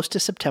getting close to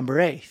September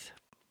 8th.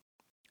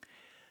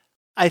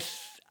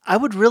 I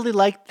would really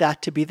like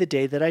that to be the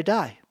day that I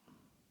die.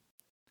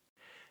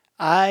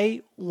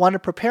 I want to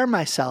prepare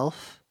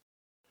myself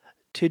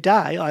to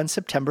die on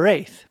September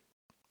 8th.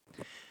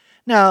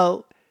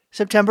 Now,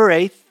 September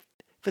 8th,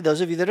 for those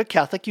of you that are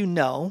Catholic,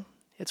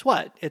 it's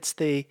what? It's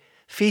the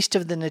Feast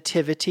of the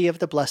Nativity of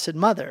the Blessed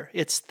Mother.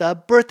 It's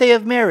the birthday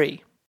of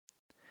Mary.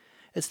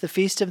 It's the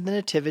Feast of the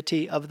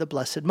Nativity of the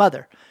Blessed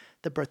Mother,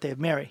 the birthday of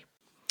Mary.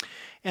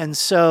 And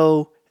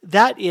so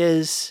that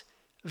is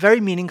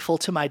very meaningful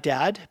to my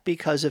dad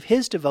because of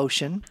his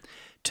devotion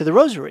to the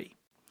Rosary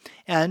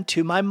and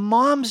to my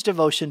mom's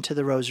devotion to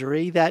the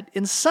Rosary, that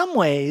in some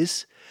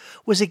ways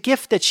was a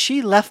gift that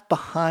she left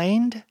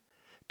behind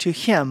to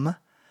him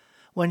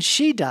when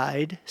she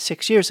died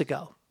 6 years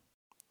ago.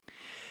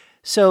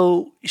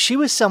 So she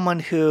was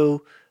someone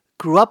who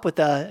grew up with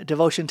a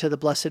devotion to the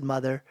Blessed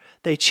Mother.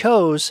 They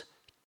chose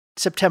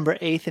September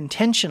 8th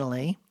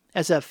intentionally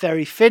as a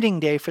very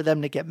fitting day for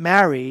them to get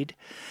married.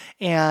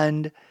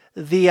 And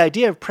the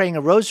idea of praying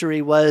a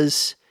rosary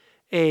was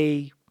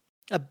a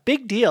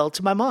big deal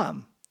to my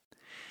mom.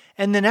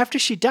 And then after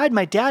she died,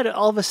 my dad,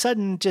 all of a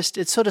sudden,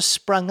 it sort of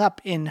sprung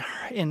up in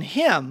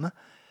him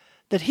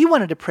that he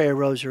wanted to pray a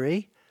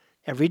rosary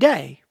every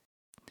day.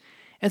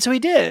 And so he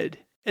did.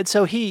 And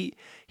so he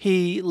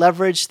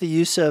leveraged the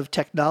use of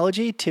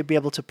technology to be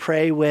able to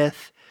pray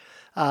with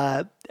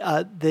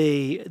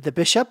the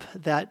bishop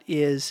that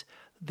is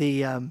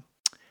that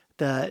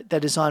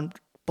is on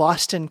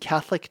Boston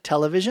Catholic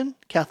Television,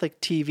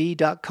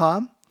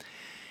 catholictv.com.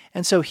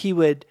 And so he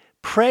would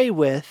pray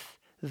with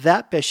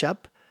that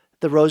bishop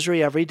the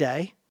rosary every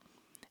day.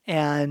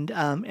 And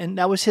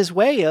that was his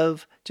way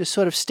of just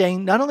sort of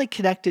staying not only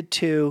connected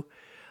to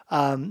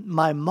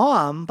my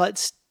mom,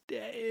 but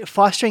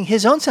fostering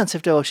his own sense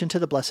of devotion to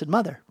the Blessed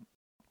Mother.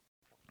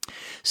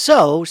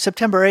 So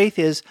September 8th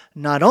is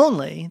not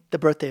only the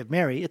birthday of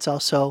Mary, it's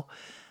also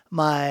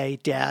my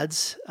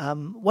dad's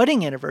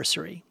wedding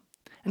anniversary.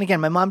 And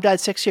again, my mom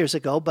died 6 years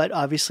ago, but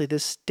obviously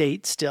this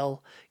date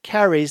still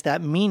carries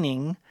that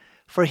meaning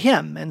for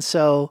him. And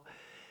so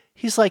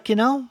he's like,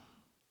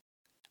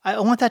 I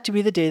want that to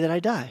be the day that I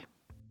die.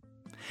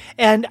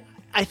 And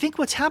I think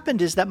what's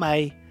happened is that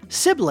my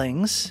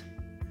siblings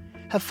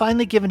have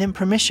finally given him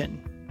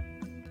permission.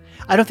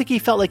 I don't think he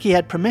felt like he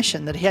had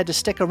permission, that he had to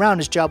stick around.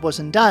 His job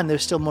wasn't done.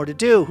 There's still more to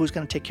do. Who's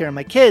going to take care of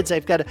my kids?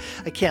 I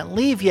can't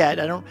leave yet.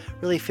 I don't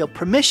really feel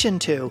permission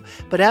to.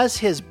 But as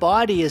his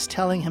body is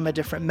telling him a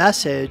different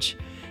message,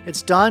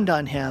 it's dawned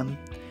on him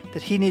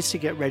that he needs to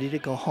get ready to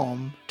go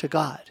home to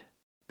God.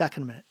 Back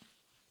in a minute.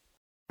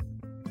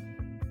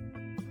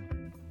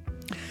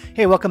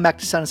 Hey, welcome back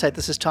to Sound Insight.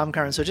 This is Tom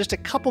Curran. So just a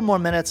couple more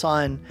minutes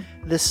on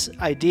this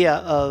idea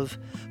of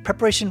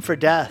preparation for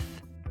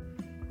death,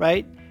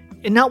 right?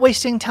 And not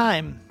wasting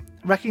time,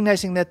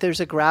 recognizing that there's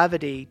a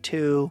gravity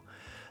to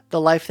the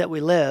life that we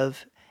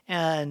live.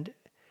 And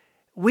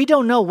we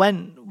don't know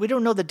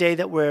the day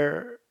that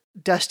we're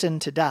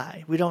destined to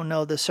die. We don't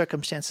know the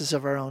circumstances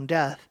of our own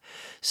death.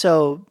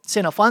 So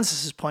St.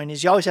 Alphonsus' point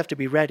is you always have to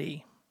be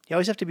ready. You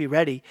always have to be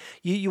ready.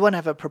 You want to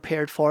have a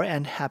prepared for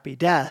and happy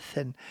death.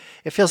 And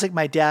it feels like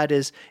my dad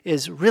is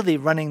really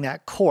running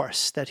that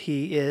course, that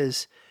he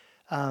is,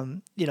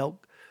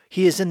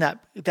 he is in that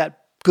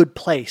good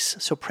place.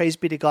 So praise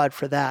be to God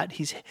for that.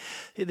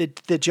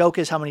 The joke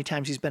is how many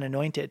times he's been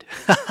anointed.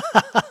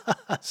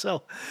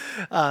 So,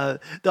 though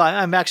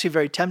I'm actually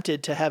very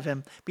tempted to have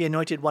him be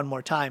anointed one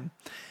more time,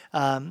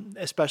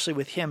 especially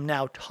with him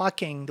now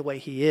talking the way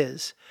he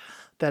is.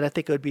 that I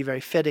think it would be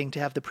very fitting to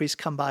have the priest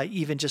come by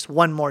even just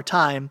one more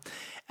time.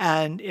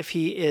 And if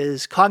he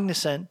is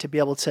cognizant, to be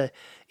able to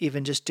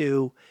even just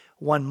do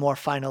one more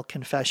final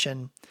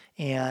confession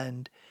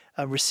and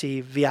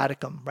receive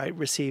viaticum, right?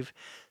 Receive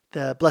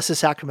the Blessed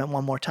Sacrament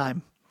one more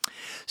time.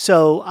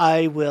 So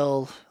I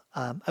will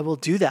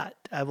do that.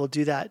 I will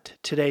do that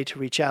today to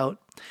reach out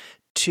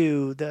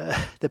to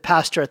the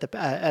pastor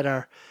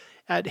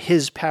at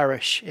his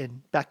parish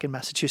back in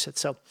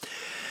Massachusetts. So,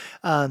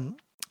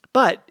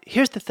 but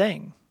here's the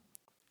thing.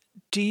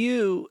 Do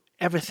you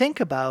ever think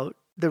about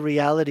the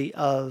reality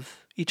of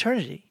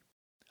eternity,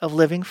 of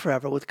living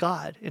forever with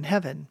God in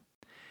heaven,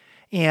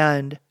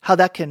 and how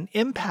that can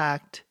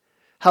impact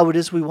how it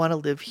is we want to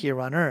live here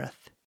on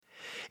earth?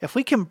 If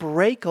we can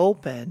break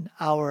open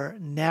our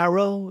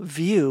narrow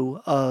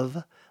view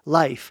of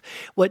life,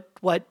 what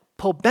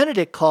Pope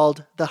Benedict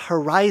called the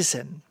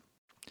horizon,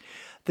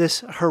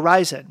 this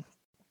horizon,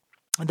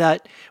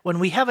 that when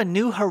we have a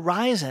new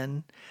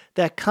horizon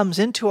that comes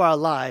into our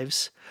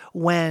lives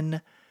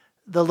when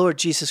the Lord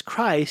Jesus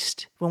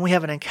Christ, when we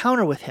have an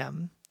encounter with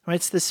him, right?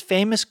 It's this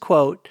famous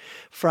quote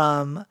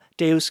from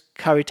Deus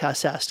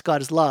Caritas Est,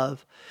 God is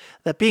love,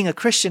 that being a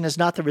Christian is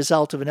not the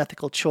result of an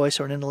ethical choice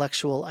or an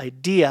intellectual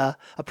idea,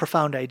 a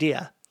profound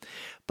idea,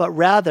 but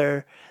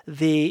rather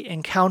the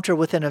encounter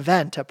with an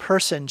event, a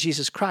person,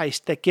 Jesus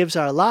Christ, that gives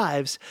our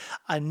lives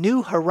a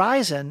new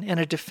horizon and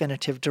a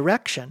definitive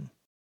direction.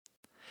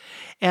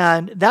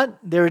 And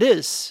there it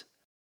is.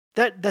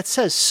 That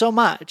says so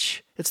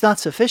much. It's not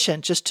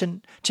sufficient just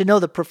to know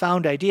the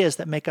profound ideas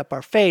that make up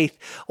our faith,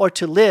 or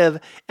to live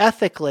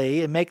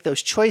ethically and make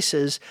those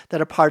choices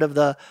that are part of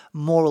the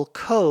moral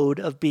code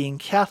of being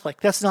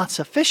Catholic. That's not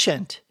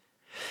sufficient.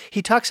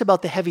 He talks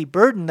about the heavy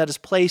burden that is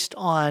placed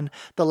on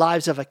the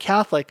lives of a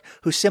Catholic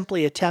who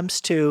simply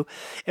attempts to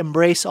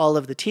embrace all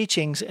of the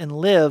teachings and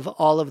live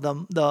all of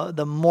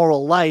the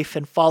moral life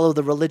and follow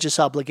the religious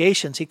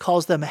obligations. He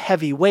calls them a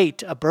heavy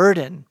weight, a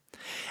burden.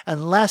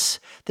 Unless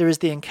there is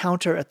the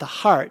encounter at the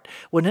heart,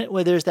 when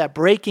there's that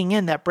breaking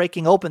in, that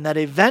breaking open, that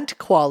event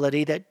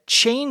quality that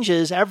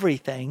changes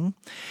everything.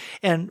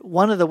 And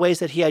one of the ways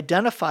that he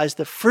identifies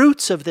the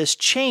fruits of this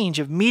change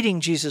of meeting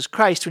Jesus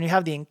Christ, when you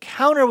have the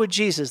encounter with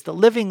Jesus, the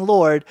living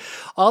Lord,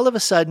 all of a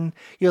sudden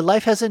your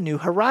life has a new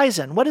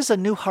horizon. What is a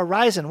new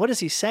horizon? What is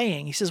he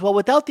saying? He says, well,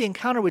 without the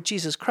encounter with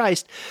Jesus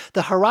Christ,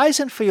 the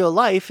horizon for your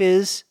life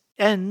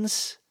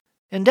ends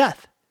in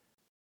death.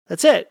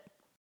 That's it.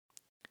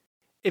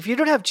 If you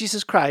don't have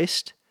Jesus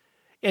Christ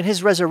and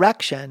his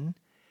resurrection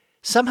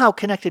somehow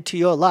connected to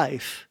your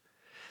life,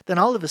 then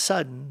all of a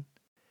sudden,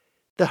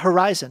 the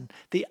horizon,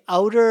 the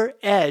outer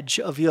edge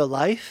of your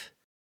life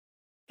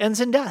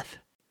ends in death.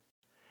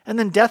 And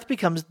then death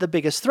becomes the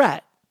biggest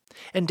threat.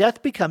 And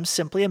death becomes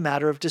simply a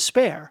matter of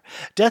despair.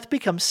 Death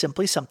becomes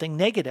simply something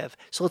negative.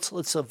 So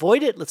let's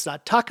avoid it. Let's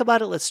not talk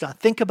about it. Let's not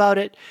think about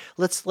it.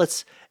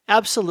 Let's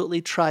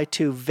absolutely try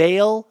to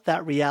veil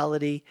that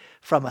reality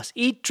from us.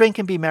 Eat, drink,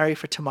 and be merry,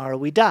 for tomorrow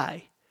we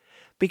die.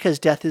 Because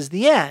death is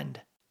the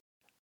end.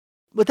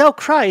 Without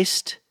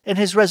Christ and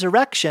his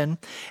resurrection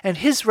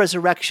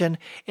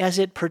as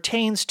it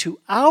pertains to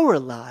our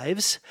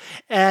lives,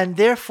 and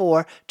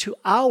therefore to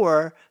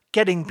our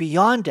getting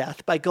beyond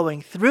death by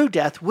going through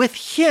death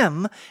with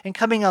him and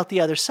coming out the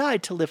other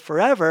side to live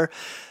forever,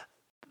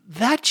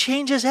 that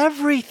changes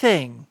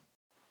everything.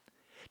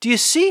 Do you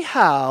see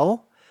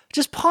how,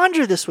 just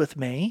ponder this with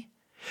me,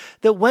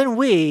 that when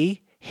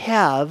we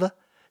have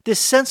this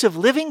sense of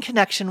living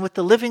connection with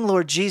the living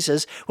Lord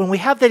Jesus, when we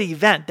have that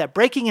event, that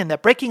breaking in,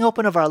 that breaking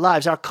open of our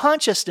lives, our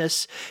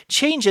consciousness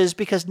changes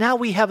because now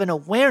we have an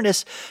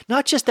awareness,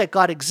 not just that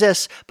God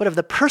exists, but of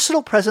the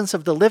personal presence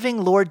of the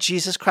living Lord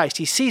Jesus Christ.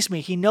 He sees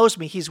me, he knows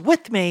me, he's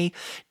with me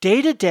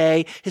day to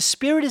day. His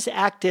Spirit is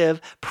active,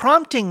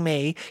 prompting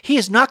me. He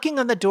is knocking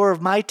on the door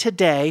of my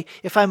today.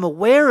 If I'm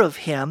aware of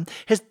him,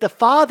 the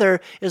Father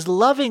is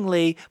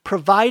lovingly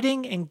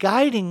providing and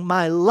guiding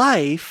my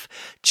life.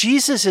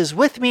 Jesus is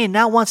with me and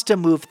now wants to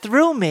move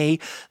through me.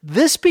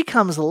 This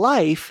becomes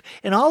life,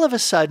 and all of a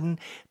sudden,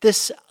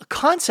 this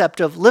concept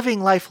of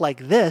living life like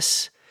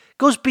this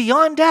goes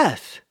beyond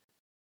death.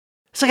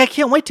 It's like I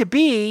can't wait to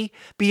be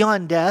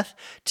beyond death,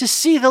 to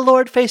see the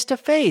Lord face to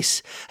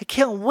face. I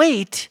can't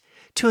wait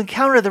to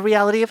encounter the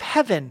reality of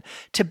heaven,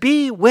 to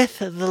be with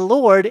the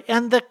Lord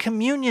and the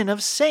communion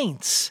of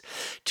saints,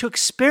 to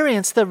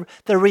experience the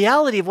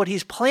reality of what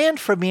he's planned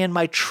for me in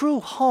my true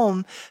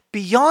home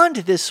beyond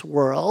this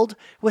world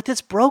with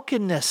its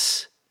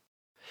brokenness,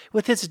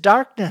 with its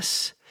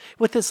darkness,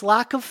 with its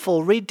lack of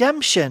full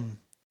redemption.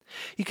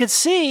 You can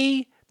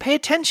see, pay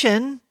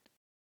attention,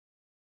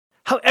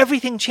 how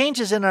everything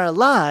changes in our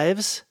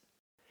lives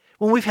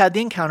when we've had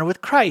the encounter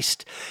with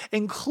Christ,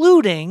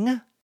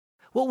 including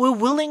what we're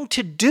willing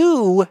to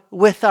do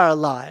with our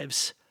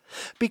lives.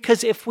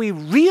 Because if we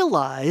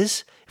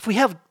realize, if we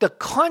have the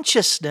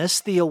consciousness,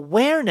 the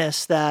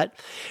awareness that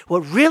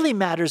what really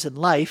matters in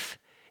life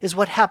is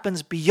what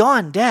happens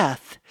beyond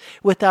death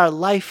with our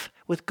life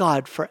with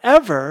God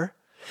forever,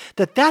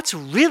 that's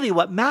really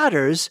what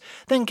matters,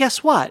 then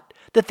guess what?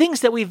 the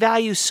things that we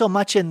value so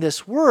much in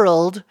this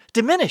world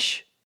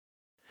diminish.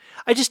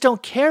 I just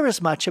don't care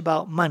as much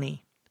about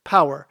money,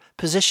 power,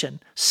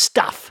 position,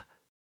 stuff,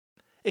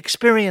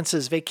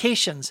 experiences,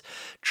 vacations,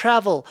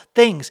 travel,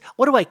 things.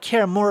 What do I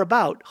care more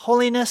about?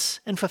 Holiness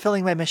and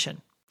fulfilling my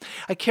mission.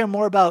 I care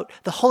more about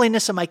the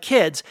holiness of my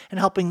kids and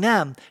helping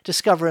them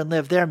discover and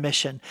live their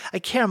mission. I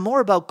care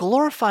more about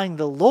glorifying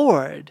the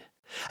Lord.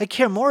 I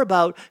care more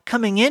about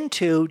coming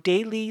into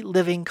daily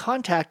living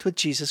contact with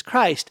Jesus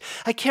Christ.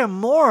 I care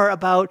more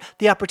about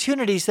the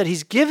opportunities that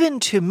He's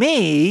given to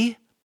me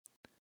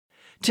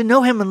to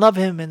know Him and love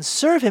Him and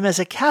serve Him as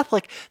a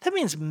Catholic. That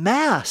means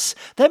Mass.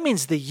 That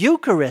means the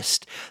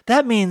Eucharist.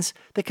 That means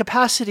the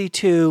capacity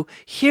to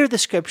hear the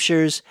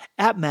Scriptures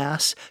at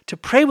Mass, to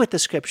pray with the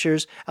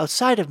Scriptures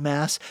outside of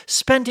Mass,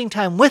 spending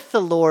time with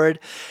the Lord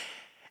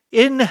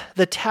in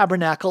the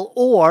tabernacle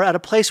or at a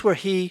place where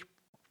He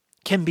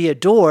can be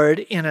adored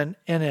in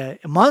a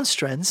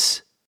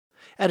monstrance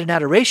at an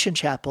adoration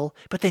chapel,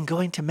 but then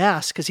going to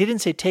Mass, because He didn't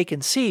say take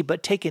and see,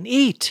 but take and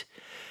eat.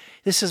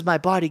 This is my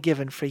body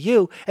given for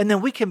you. And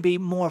then we can be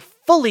more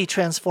fully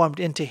transformed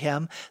into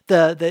Him.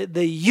 The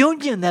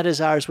union that is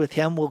ours with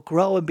Him will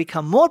grow and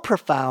become more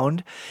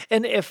profound.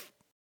 And if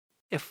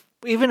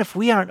even if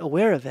we aren't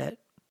aware of it,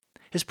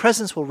 His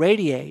presence will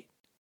radiate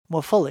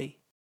more fully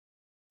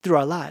through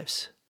our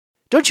lives.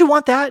 Don't you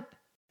want that?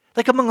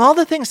 Like among all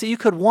the things that you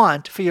could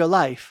want for your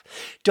life,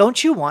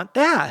 don't you want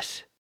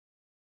that?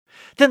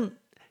 Then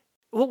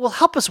what will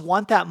help us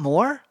want that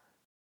more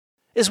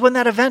is when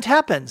that event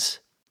happens.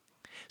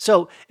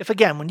 So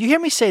when you hear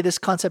me say this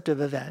concept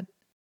of event,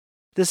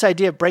 this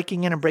idea of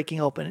breaking in and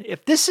breaking open,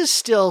 if this is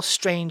still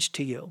strange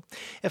to you,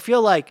 if you're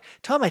like,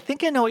 Tom, I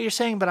think I know what you're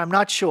saying, but I'm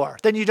not sure,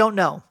 then you don't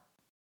know.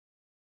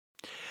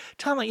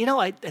 Tom,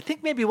 I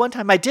think maybe one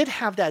time I did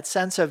have that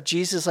sense of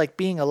Jesus like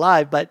being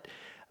alive, but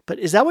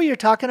is that what you're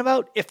talking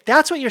about? If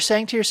that's what you're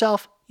saying to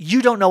yourself,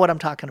 you don't know what I'm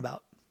talking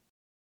about.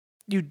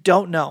 You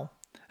don't know.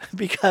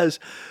 Because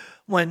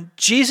when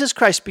Jesus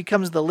Christ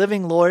becomes the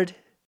living Lord,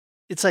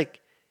 it's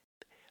like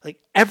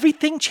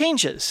everything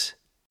changes.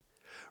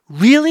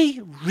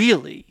 Really,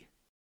 really,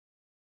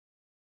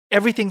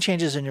 everything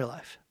changes in your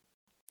life.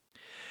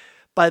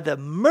 By the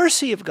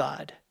mercy of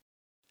God,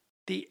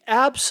 the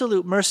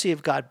absolute mercy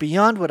of God,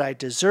 beyond what I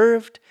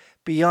deserved,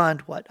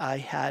 beyond what I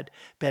had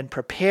been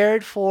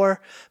prepared for,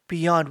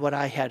 beyond what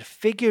I had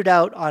figured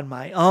out on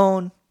my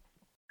own,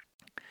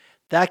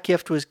 that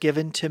gift was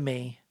given to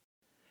me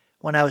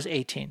when I was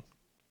 18.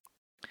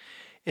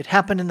 It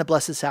happened in the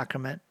Blessed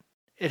Sacrament.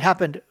 It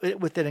happened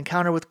with an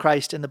encounter with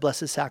Christ in the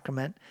Blessed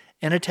Sacrament,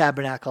 in a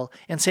tabernacle,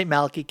 in St.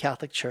 Malachy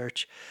Catholic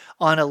Church,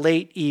 on a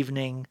late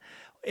evening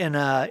in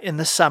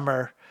the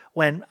summer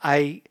when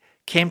I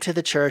came to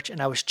the church and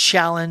I was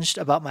challenged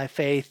about my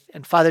faith.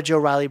 And Father Joe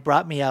Riley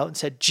brought me out and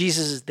said,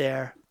 Jesus is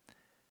there.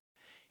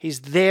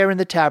 He's there in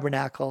the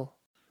tabernacle.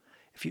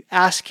 If you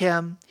ask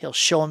Him, He'll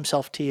show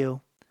Himself to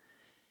you.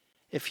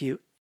 If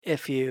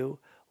you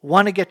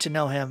want to get to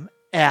know Him,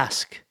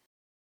 ask,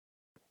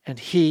 and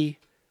He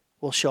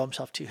will show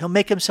Himself to you. He'll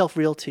make Himself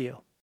real to you.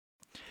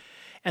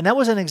 And that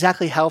wasn't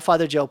exactly how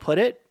Father Joe put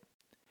it,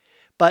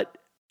 but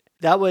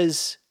that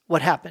was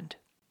what happened.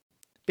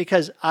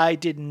 Because I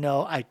didn't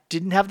know, I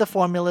didn't have the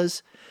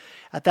formulas.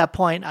 At that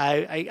point,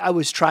 I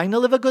was trying to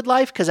live a good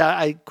life because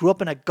I grew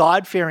up in a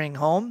God-fearing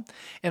home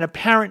and a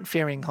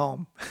parent-fearing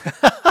home.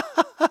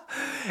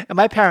 And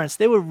my parents,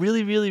 they were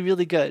really, really,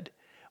 really good.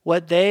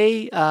 What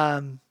they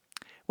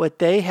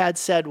had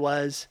said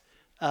was,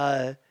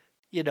 God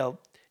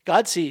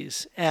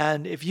sees,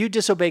 and if you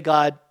disobey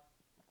God,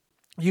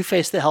 you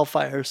face the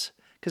hellfires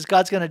because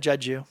God's going to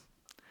judge you,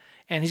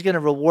 and He's going to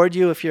reward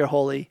you if you're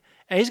holy,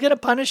 and He's going to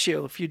punish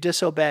you if you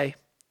disobey.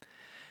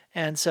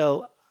 And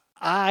so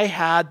I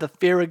had the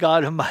fear of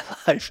God in my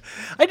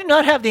life. I did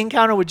not have the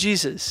encounter with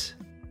Jesus.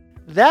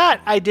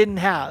 That I didn't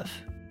have.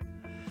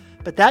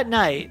 But that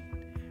night,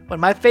 when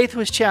my faith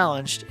was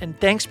challenged, and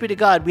thanks be to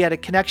God, we had a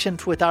connection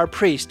with our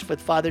priest,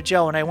 with Father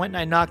Joe, and I went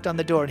and I knocked on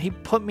the door, and he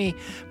brought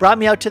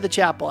me out to the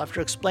chapel after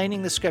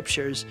explaining the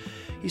Scriptures.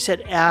 He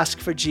said, ask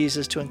for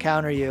Jesus to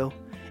encounter you.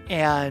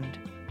 And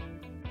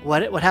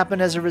what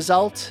happened as a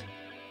result?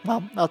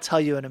 Well, I'll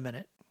tell you in a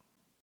minute.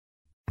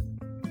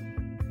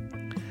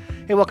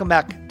 Hey, welcome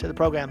back to the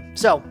program.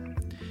 So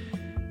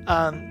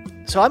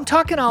I'm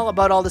talking all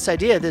about all this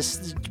idea,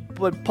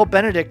 what Pope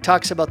Benedict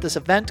talks about, this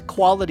event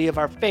quality of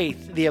our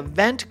faith, the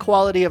event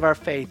quality of our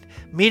faith,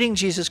 meeting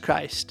Jesus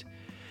Christ.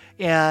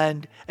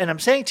 And I'm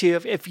saying to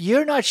you, if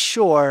you're not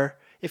sure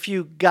if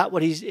you got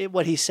what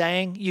he's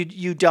saying,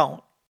 you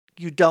don't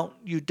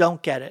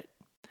get it.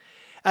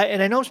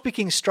 And I know I'm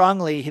speaking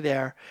strongly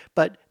there,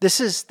 but this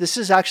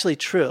is actually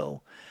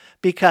true,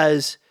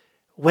 because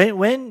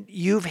when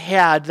you've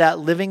had that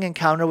living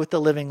encounter with the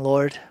living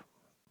Lord,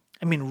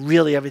 I mean,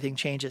 really everything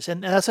changes.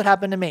 And that's what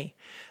happened to me.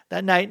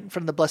 That night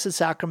from the Blessed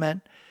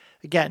Sacrament,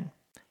 again,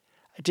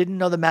 I didn't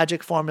know the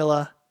magic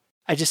formula.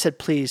 I just said,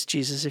 please,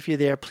 Jesus, if you're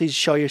there, please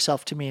show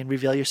yourself to me and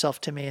reveal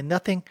yourself to me. And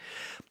nothing,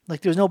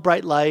 like there was no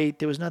bright light.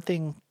 There was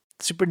nothing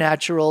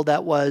supernatural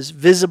that was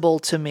visible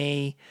to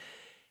me.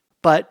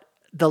 But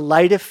the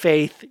light of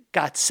faith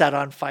got set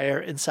on fire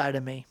inside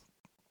of me.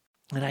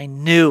 And I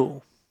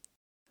knew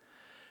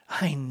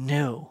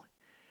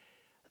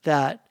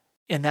that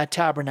in that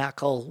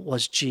tabernacle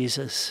was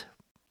Jesus.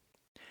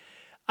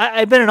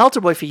 I've been an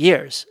altar boy for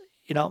years.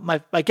 You know,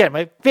 my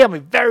family,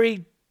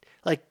 very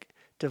like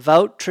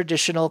devout,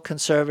 traditional,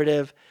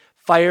 conservative,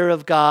 fire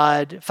of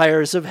God,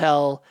 fires of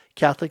hell,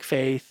 Catholic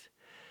faith,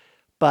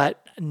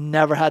 but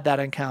never had that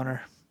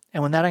encounter.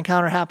 And when that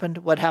encounter happened,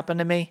 what happened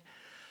to me?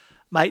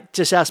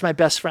 Just ask my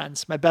best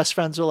friends. My best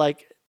friends were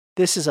like,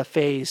 this is a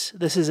phase.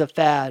 This is a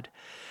fad.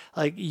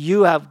 Like,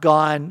 you have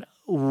gone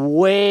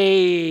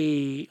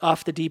way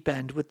off the deep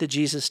end with the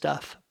Jesus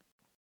stuff.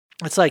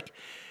 It's like,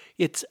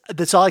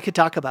 that's all I could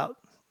talk about.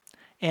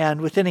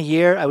 And within a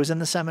year, I was in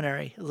the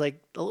seminary. It was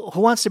like, who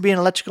wants to be an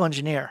electrical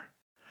engineer?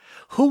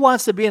 Who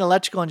wants to be an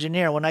electrical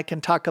engineer when I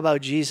can talk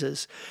about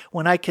Jesus,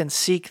 when I can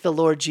seek the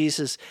Lord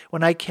Jesus,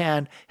 when I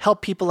can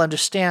help people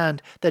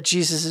understand that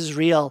Jesus is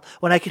real,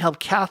 when I can help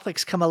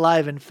Catholics come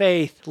alive in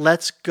faith?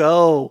 Let's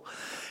go.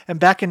 And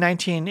back in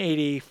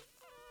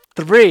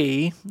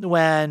 1983,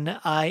 when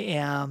I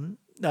am,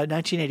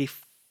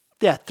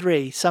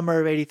 1983,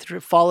 summer of 83,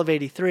 fall of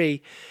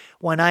 83,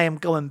 when I am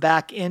going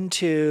back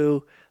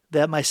into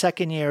my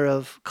second year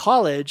of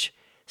college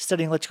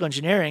studying electrical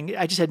engineering,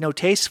 I just had no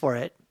taste for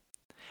it.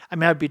 I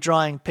mean, I'd be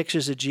drawing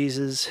pictures of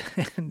Jesus,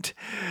 and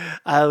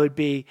I would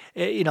be,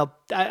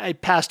 I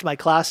passed my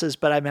classes,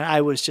 but I mean,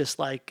 I was just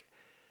like,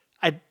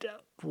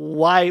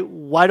 why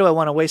do I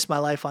want to waste my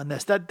life on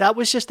this? That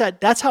was just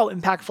that's how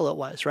impactful it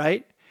was,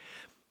 right?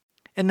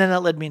 And then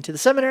that led me into the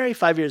seminary,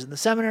 5 years in the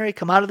seminary,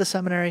 come out of the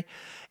seminary,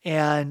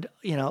 and,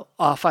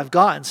 off I've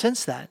gone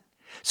since then.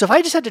 So if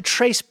I just had to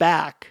trace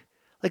back,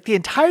 like, the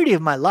entirety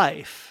of my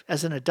life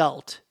as an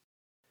adult,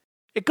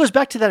 it goes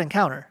back to that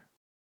encounter.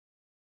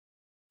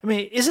 I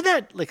mean, isn't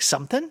that like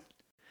something?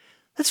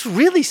 That's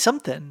really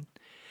something.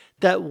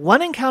 That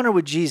one encounter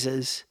with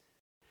Jesus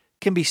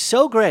can be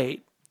so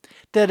great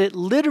that it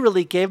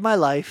literally gave my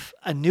life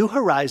a new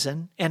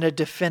horizon and a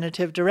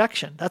definitive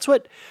direction. That's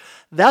what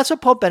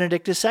Pope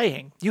Benedict is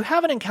saying. You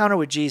have an encounter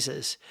with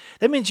Jesus.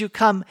 That means you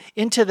come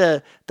into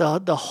the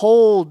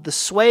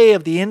sway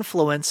of the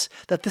influence,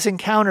 that this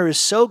encounter is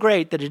so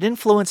great that it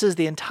influences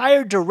the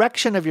entire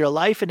direction of your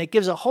life, and it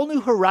gives a whole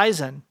new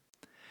horizon.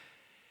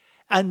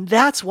 And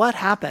that's what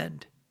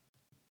happened.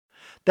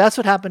 That's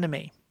what happened to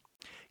me.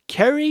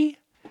 Carrie,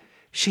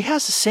 she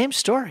has the same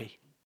story.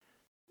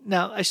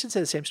 Now, I should say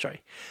the same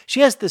story.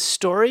 She has the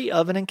story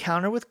of an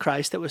encounter with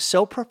Christ that was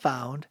so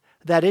profound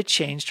that it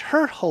changed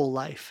her whole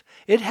life.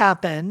 It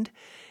happened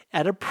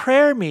at a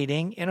prayer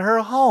meeting in her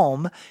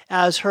home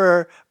as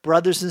her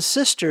brothers and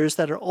sisters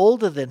that are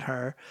older than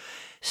her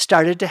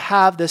started to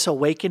have this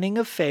awakening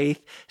of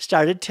faith,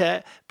 started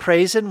to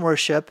praise and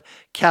worship,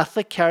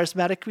 Catholic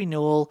charismatic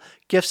renewal,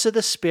 gifts of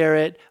the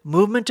Spirit,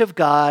 movement of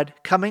God,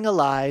 coming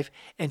alive,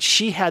 and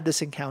she had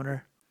this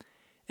encounter,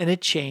 and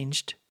it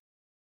changed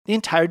the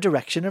entire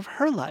direction of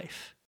her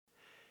life.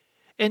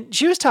 And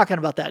she was talking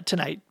about that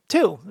tonight,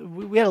 too.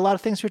 We had a lot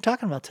of things we were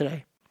talking about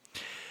today.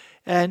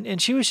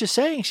 And she was just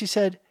saying, she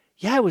said,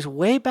 yeah, it was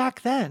way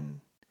back then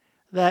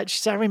that she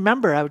said, I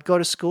remember I would go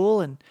to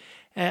school and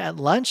at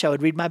lunch, I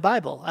would read my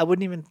Bible. I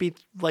wouldn't even be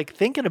like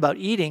thinking about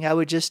eating. I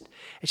would just,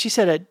 and she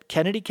said at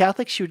Kennedy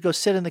Catholic, she would go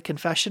sit in the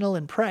confessional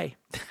and pray.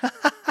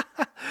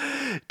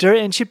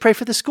 And she'd pray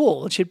for the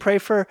school, and she'd pray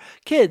for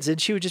kids,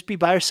 and she would just be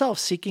by herself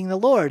seeking the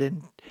Lord.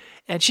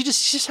 And she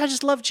just I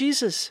just loved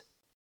Jesus.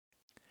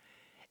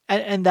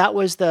 And that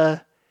was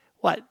the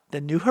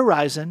new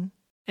horizon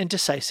and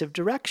decisive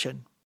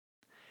direction.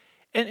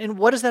 And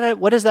what is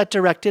that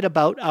directed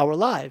about our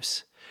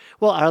lives?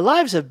 Well, our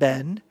lives have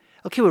been,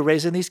 okay, we're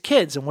raising these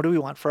kids, and what do we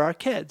want for our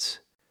kids?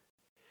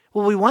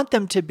 Well, we want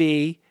them to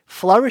be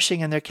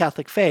flourishing in their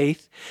Catholic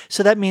faith,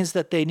 so that means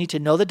that they need to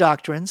know the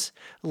doctrines,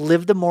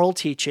 live the moral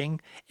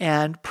teaching,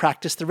 and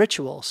practice the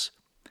rituals.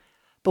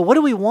 But what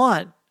do we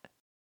want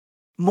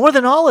more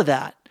than all of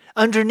that,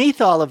 underneath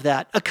all of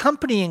that,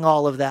 accompanying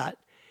all of that?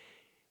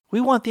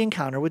 We want the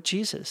encounter with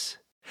Jesus.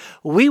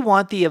 We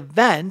want the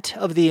event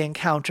of the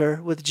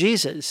encounter with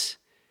Jesus.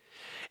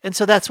 And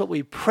so that's what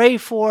we pray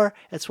for.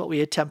 It's what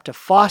we attempt to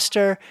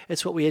foster.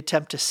 It's what we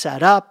attempt to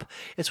set up.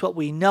 It's what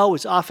we know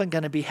is often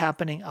going to be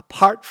happening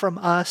apart from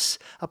us,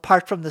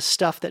 apart from the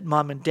stuff that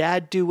mom and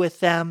dad do with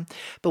them.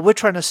 But we're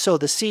trying to sow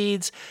the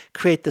seeds,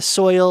 create the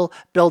soil,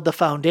 build the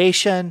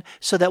foundation,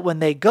 so that when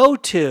they go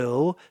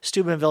to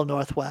Steubenville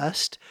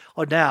Northwest,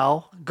 or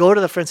now go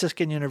to the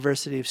Franciscan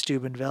University of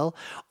Steubenville,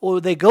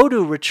 or they go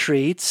to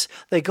retreats,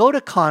 they go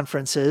to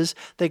conferences,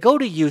 they go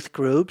to youth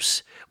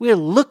groups, we're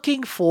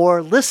looking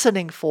for,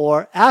 listening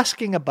for,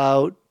 asking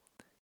about,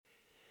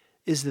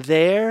 is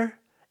there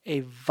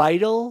a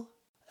vital,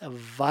 a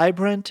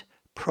vibrant,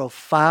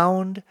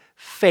 profound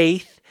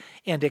faith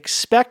and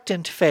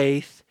expectant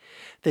faith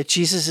that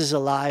Jesus is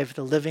alive,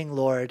 the living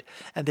Lord,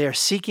 and they are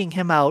seeking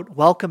him out,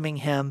 welcoming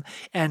him,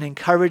 and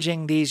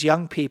encouraging these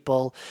young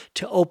people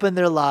to open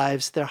their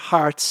lives, their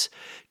hearts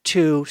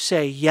to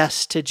say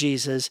yes to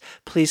Jesus.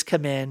 Please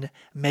come in,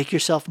 make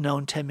yourself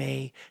known to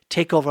me,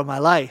 take over my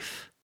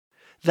life.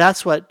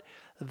 That's what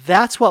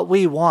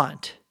we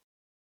want.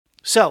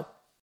 So,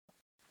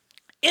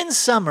 in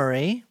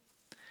summary,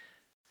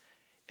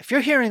 if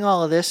you're hearing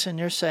all of this and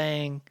you're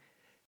saying,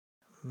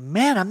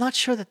 man, I'm not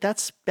sure that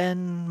that's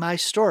been my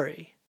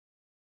story,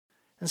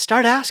 and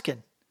start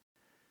asking,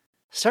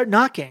 start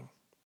knocking,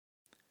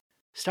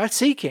 start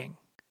seeking.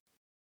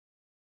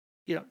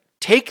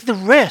 Take the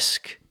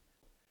risk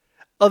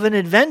of an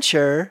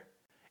adventure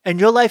in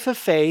your life of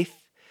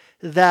faith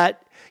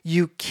that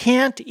you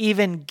can't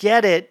even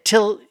get it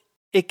till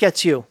it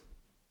gets you.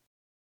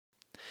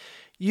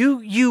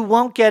 You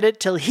won't get it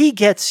till he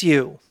gets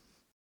you.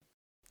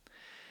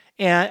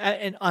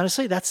 And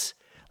honestly, that's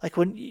like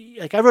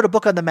I wrote a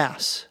book on the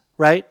Mass,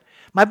 right?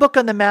 My book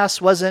on the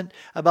Mass wasn't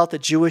about the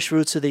Jewish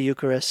roots of the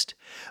Eucharist.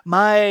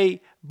 My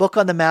book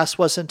on the Mass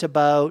wasn't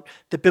about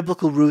the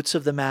biblical roots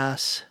of the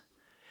Mass.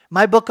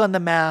 My book on the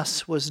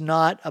Mass was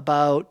not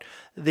about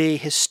the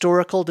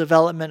historical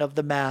development of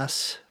the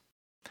Mass.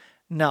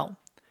 No.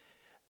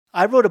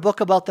 I wrote a book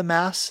about the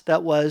Mass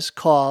that was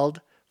called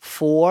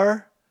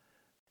 4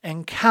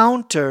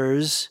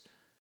 Encounters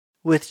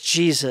with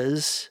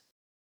Jesus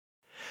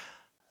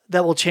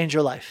that will change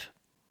your life.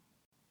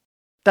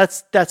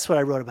 That's what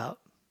I wrote about.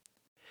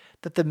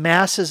 That the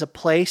Mass is a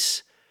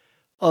place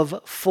of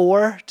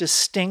 4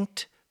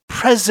 distinct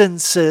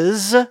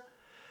presences,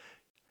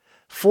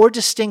 4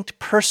 distinct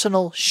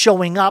personal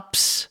showing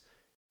ups,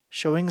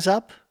 4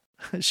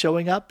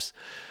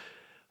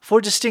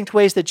 distinct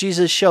ways that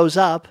Jesus shows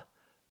up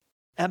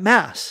at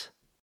Mass.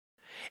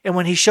 And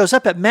when he shows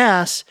up at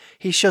Mass,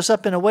 he shows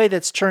up in a way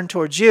that's turned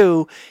towards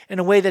you, in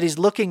a way that he's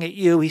looking at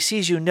you, he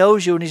sees you,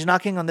 knows you, and he's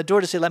knocking on the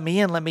door to say, let me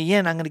in, I'm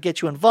going to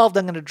get you involved,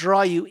 I'm going to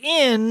draw you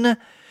in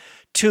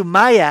to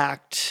my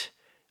act.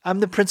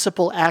 I'm the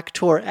principal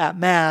actor at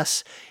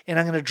Mass, and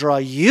I'm going to draw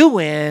you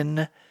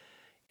in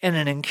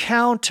an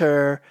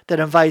encounter that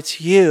invites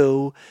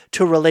you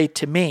to relate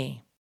to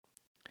me.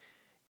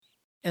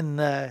 In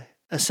the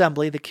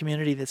assembly, the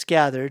community that's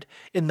gathered,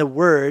 in the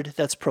word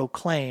that's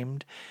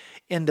proclaimed,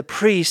 in the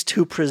priest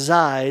who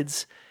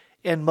presides,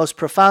 and most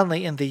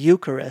profoundly in the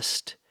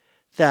Eucharist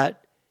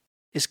that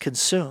is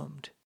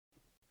consumed.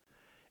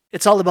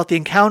 It's all about the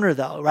encounter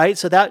though, right?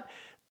 So that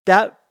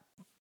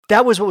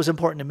was what was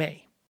important to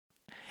me.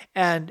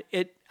 And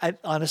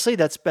honestly,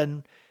 that's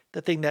been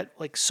the thing that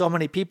like so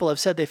many people have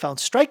said they found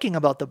striking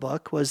about the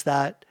book was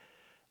that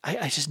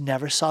I just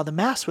never saw the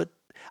Mass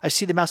I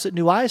see the Mass with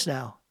new eyes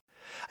now.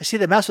 I see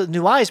the Mass with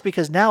new eyes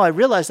because now I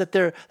realize that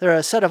there are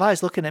a set of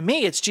eyes looking at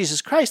me. It's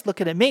Jesus Christ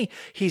looking at me.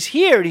 He's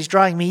here and he's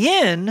drawing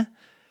me in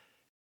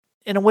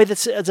a way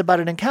that's about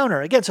an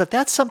encounter. Again, so if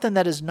that's something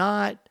that is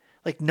not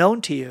like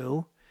known to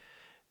you,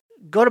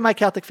 go to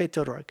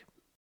mycatholicfaith.org.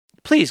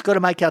 Please go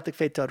to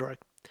mycatholicfaith.org.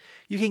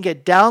 You can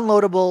get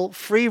downloadable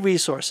free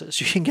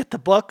resources. You can get the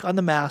book on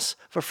the Mass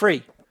for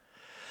free.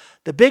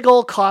 The big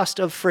old cost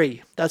of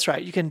free. That's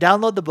right. You can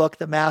download the book,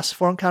 The Mass,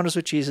 4 Encounters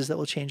with Jesus that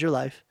will change your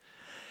life.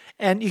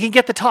 And you can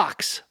get the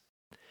talks.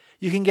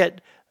 You can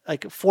get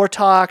like 4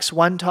 talks,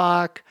 1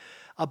 talk,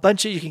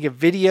 you can get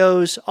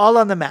videos, all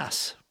on the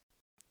Mass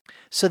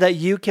so that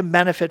you can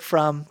benefit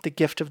from the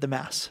gift of the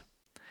Mass.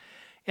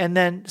 And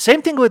then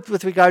same thing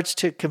with regards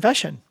to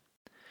confession.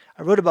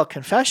 I wrote about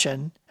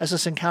confession as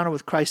this encounter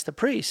with Christ the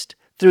priest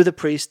through the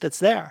priest that's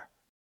there.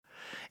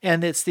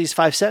 And it's these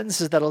 5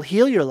 sentences that'll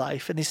heal your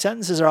life. And these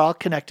sentences are all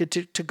connected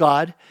to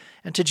God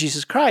and to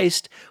Jesus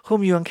Christ,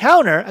 whom you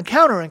encounter.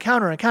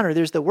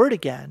 There's the word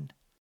again.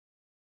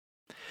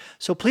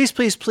 So please,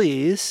 please,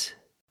 please,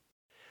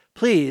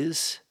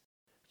 please,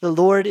 the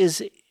Lord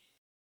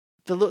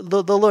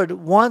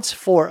wants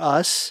for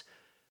us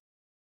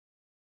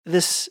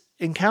this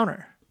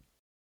encounter,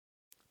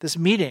 this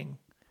meeting.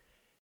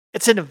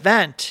 It's an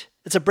event.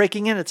 It's a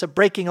breaking in. It's a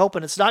breaking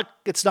open. It's not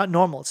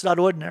normal. It's not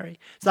ordinary.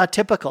 It's not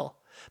typical.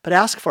 But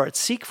ask for it,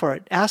 seek for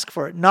it, ask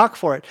for it, knock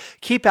for it,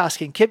 keep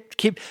asking,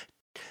 keep.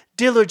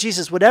 Dear Lord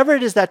Jesus, whatever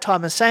it is that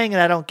Tom is saying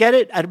and I don't get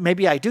it,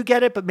 maybe I do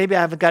get it, but maybe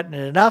I haven't gotten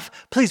it enough.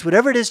 Please,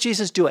 whatever it is,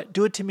 Jesus, do it.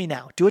 Do it to me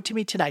now. Do it to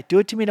me tonight. Do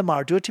it to me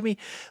tomorrow. Do it to me.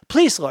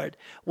 Please, Lord,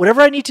 whatever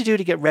I need to do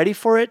to get ready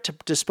for it, to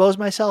dispose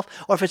myself,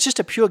 or if it's just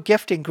a pure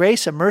gift and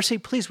grace and mercy,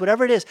 please,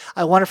 whatever it is,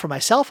 I want it for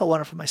myself. I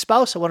want it for my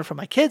spouse. I want it for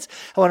my kids.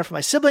 I want it for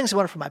my siblings. I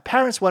want it for my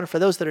parents. I want it for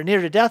those that are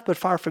near to death but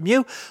far from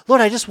you. Lord,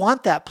 I just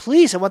want that.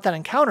 Please, I want that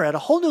encounter at a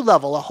whole new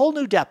level, a whole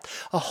new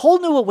depth, a whole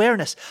new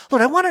awareness.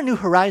 Lord, I want a new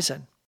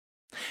horizon.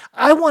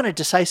 I want a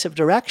decisive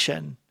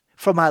direction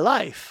for my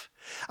life.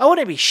 I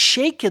want to be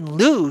shaken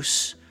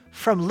loose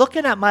from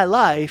looking at my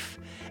life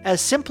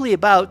as simply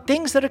about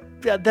things that are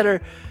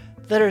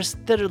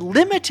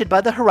limited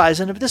by the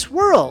horizon of this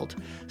world.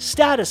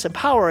 Status and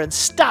power and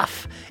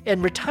stuff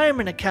and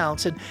retirement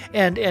accounts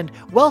and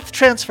wealth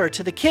transfer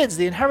to the kids,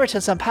 the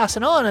inheritance I'm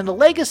passing on and the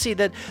legacy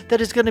that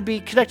is going to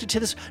be connected to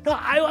this. No,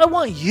 I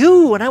want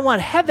you and I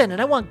want heaven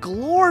and I want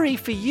glory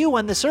for you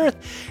on this earth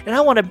and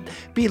I want to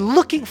be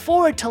looking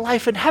forward to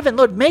life in heaven.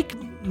 Lord, make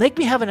make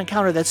me have an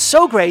encounter that's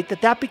so great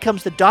that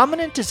becomes the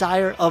dominant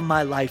desire of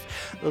my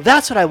life.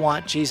 That's what I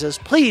want, Jesus.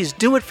 Please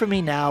do it for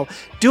me now.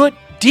 Do it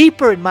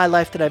deeper in my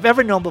life than I've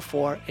ever known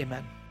before.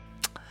 Amen.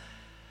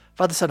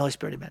 Father, Son, Holy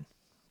Spirit, amen.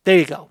 There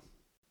you go.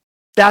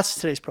 That's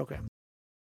today's program.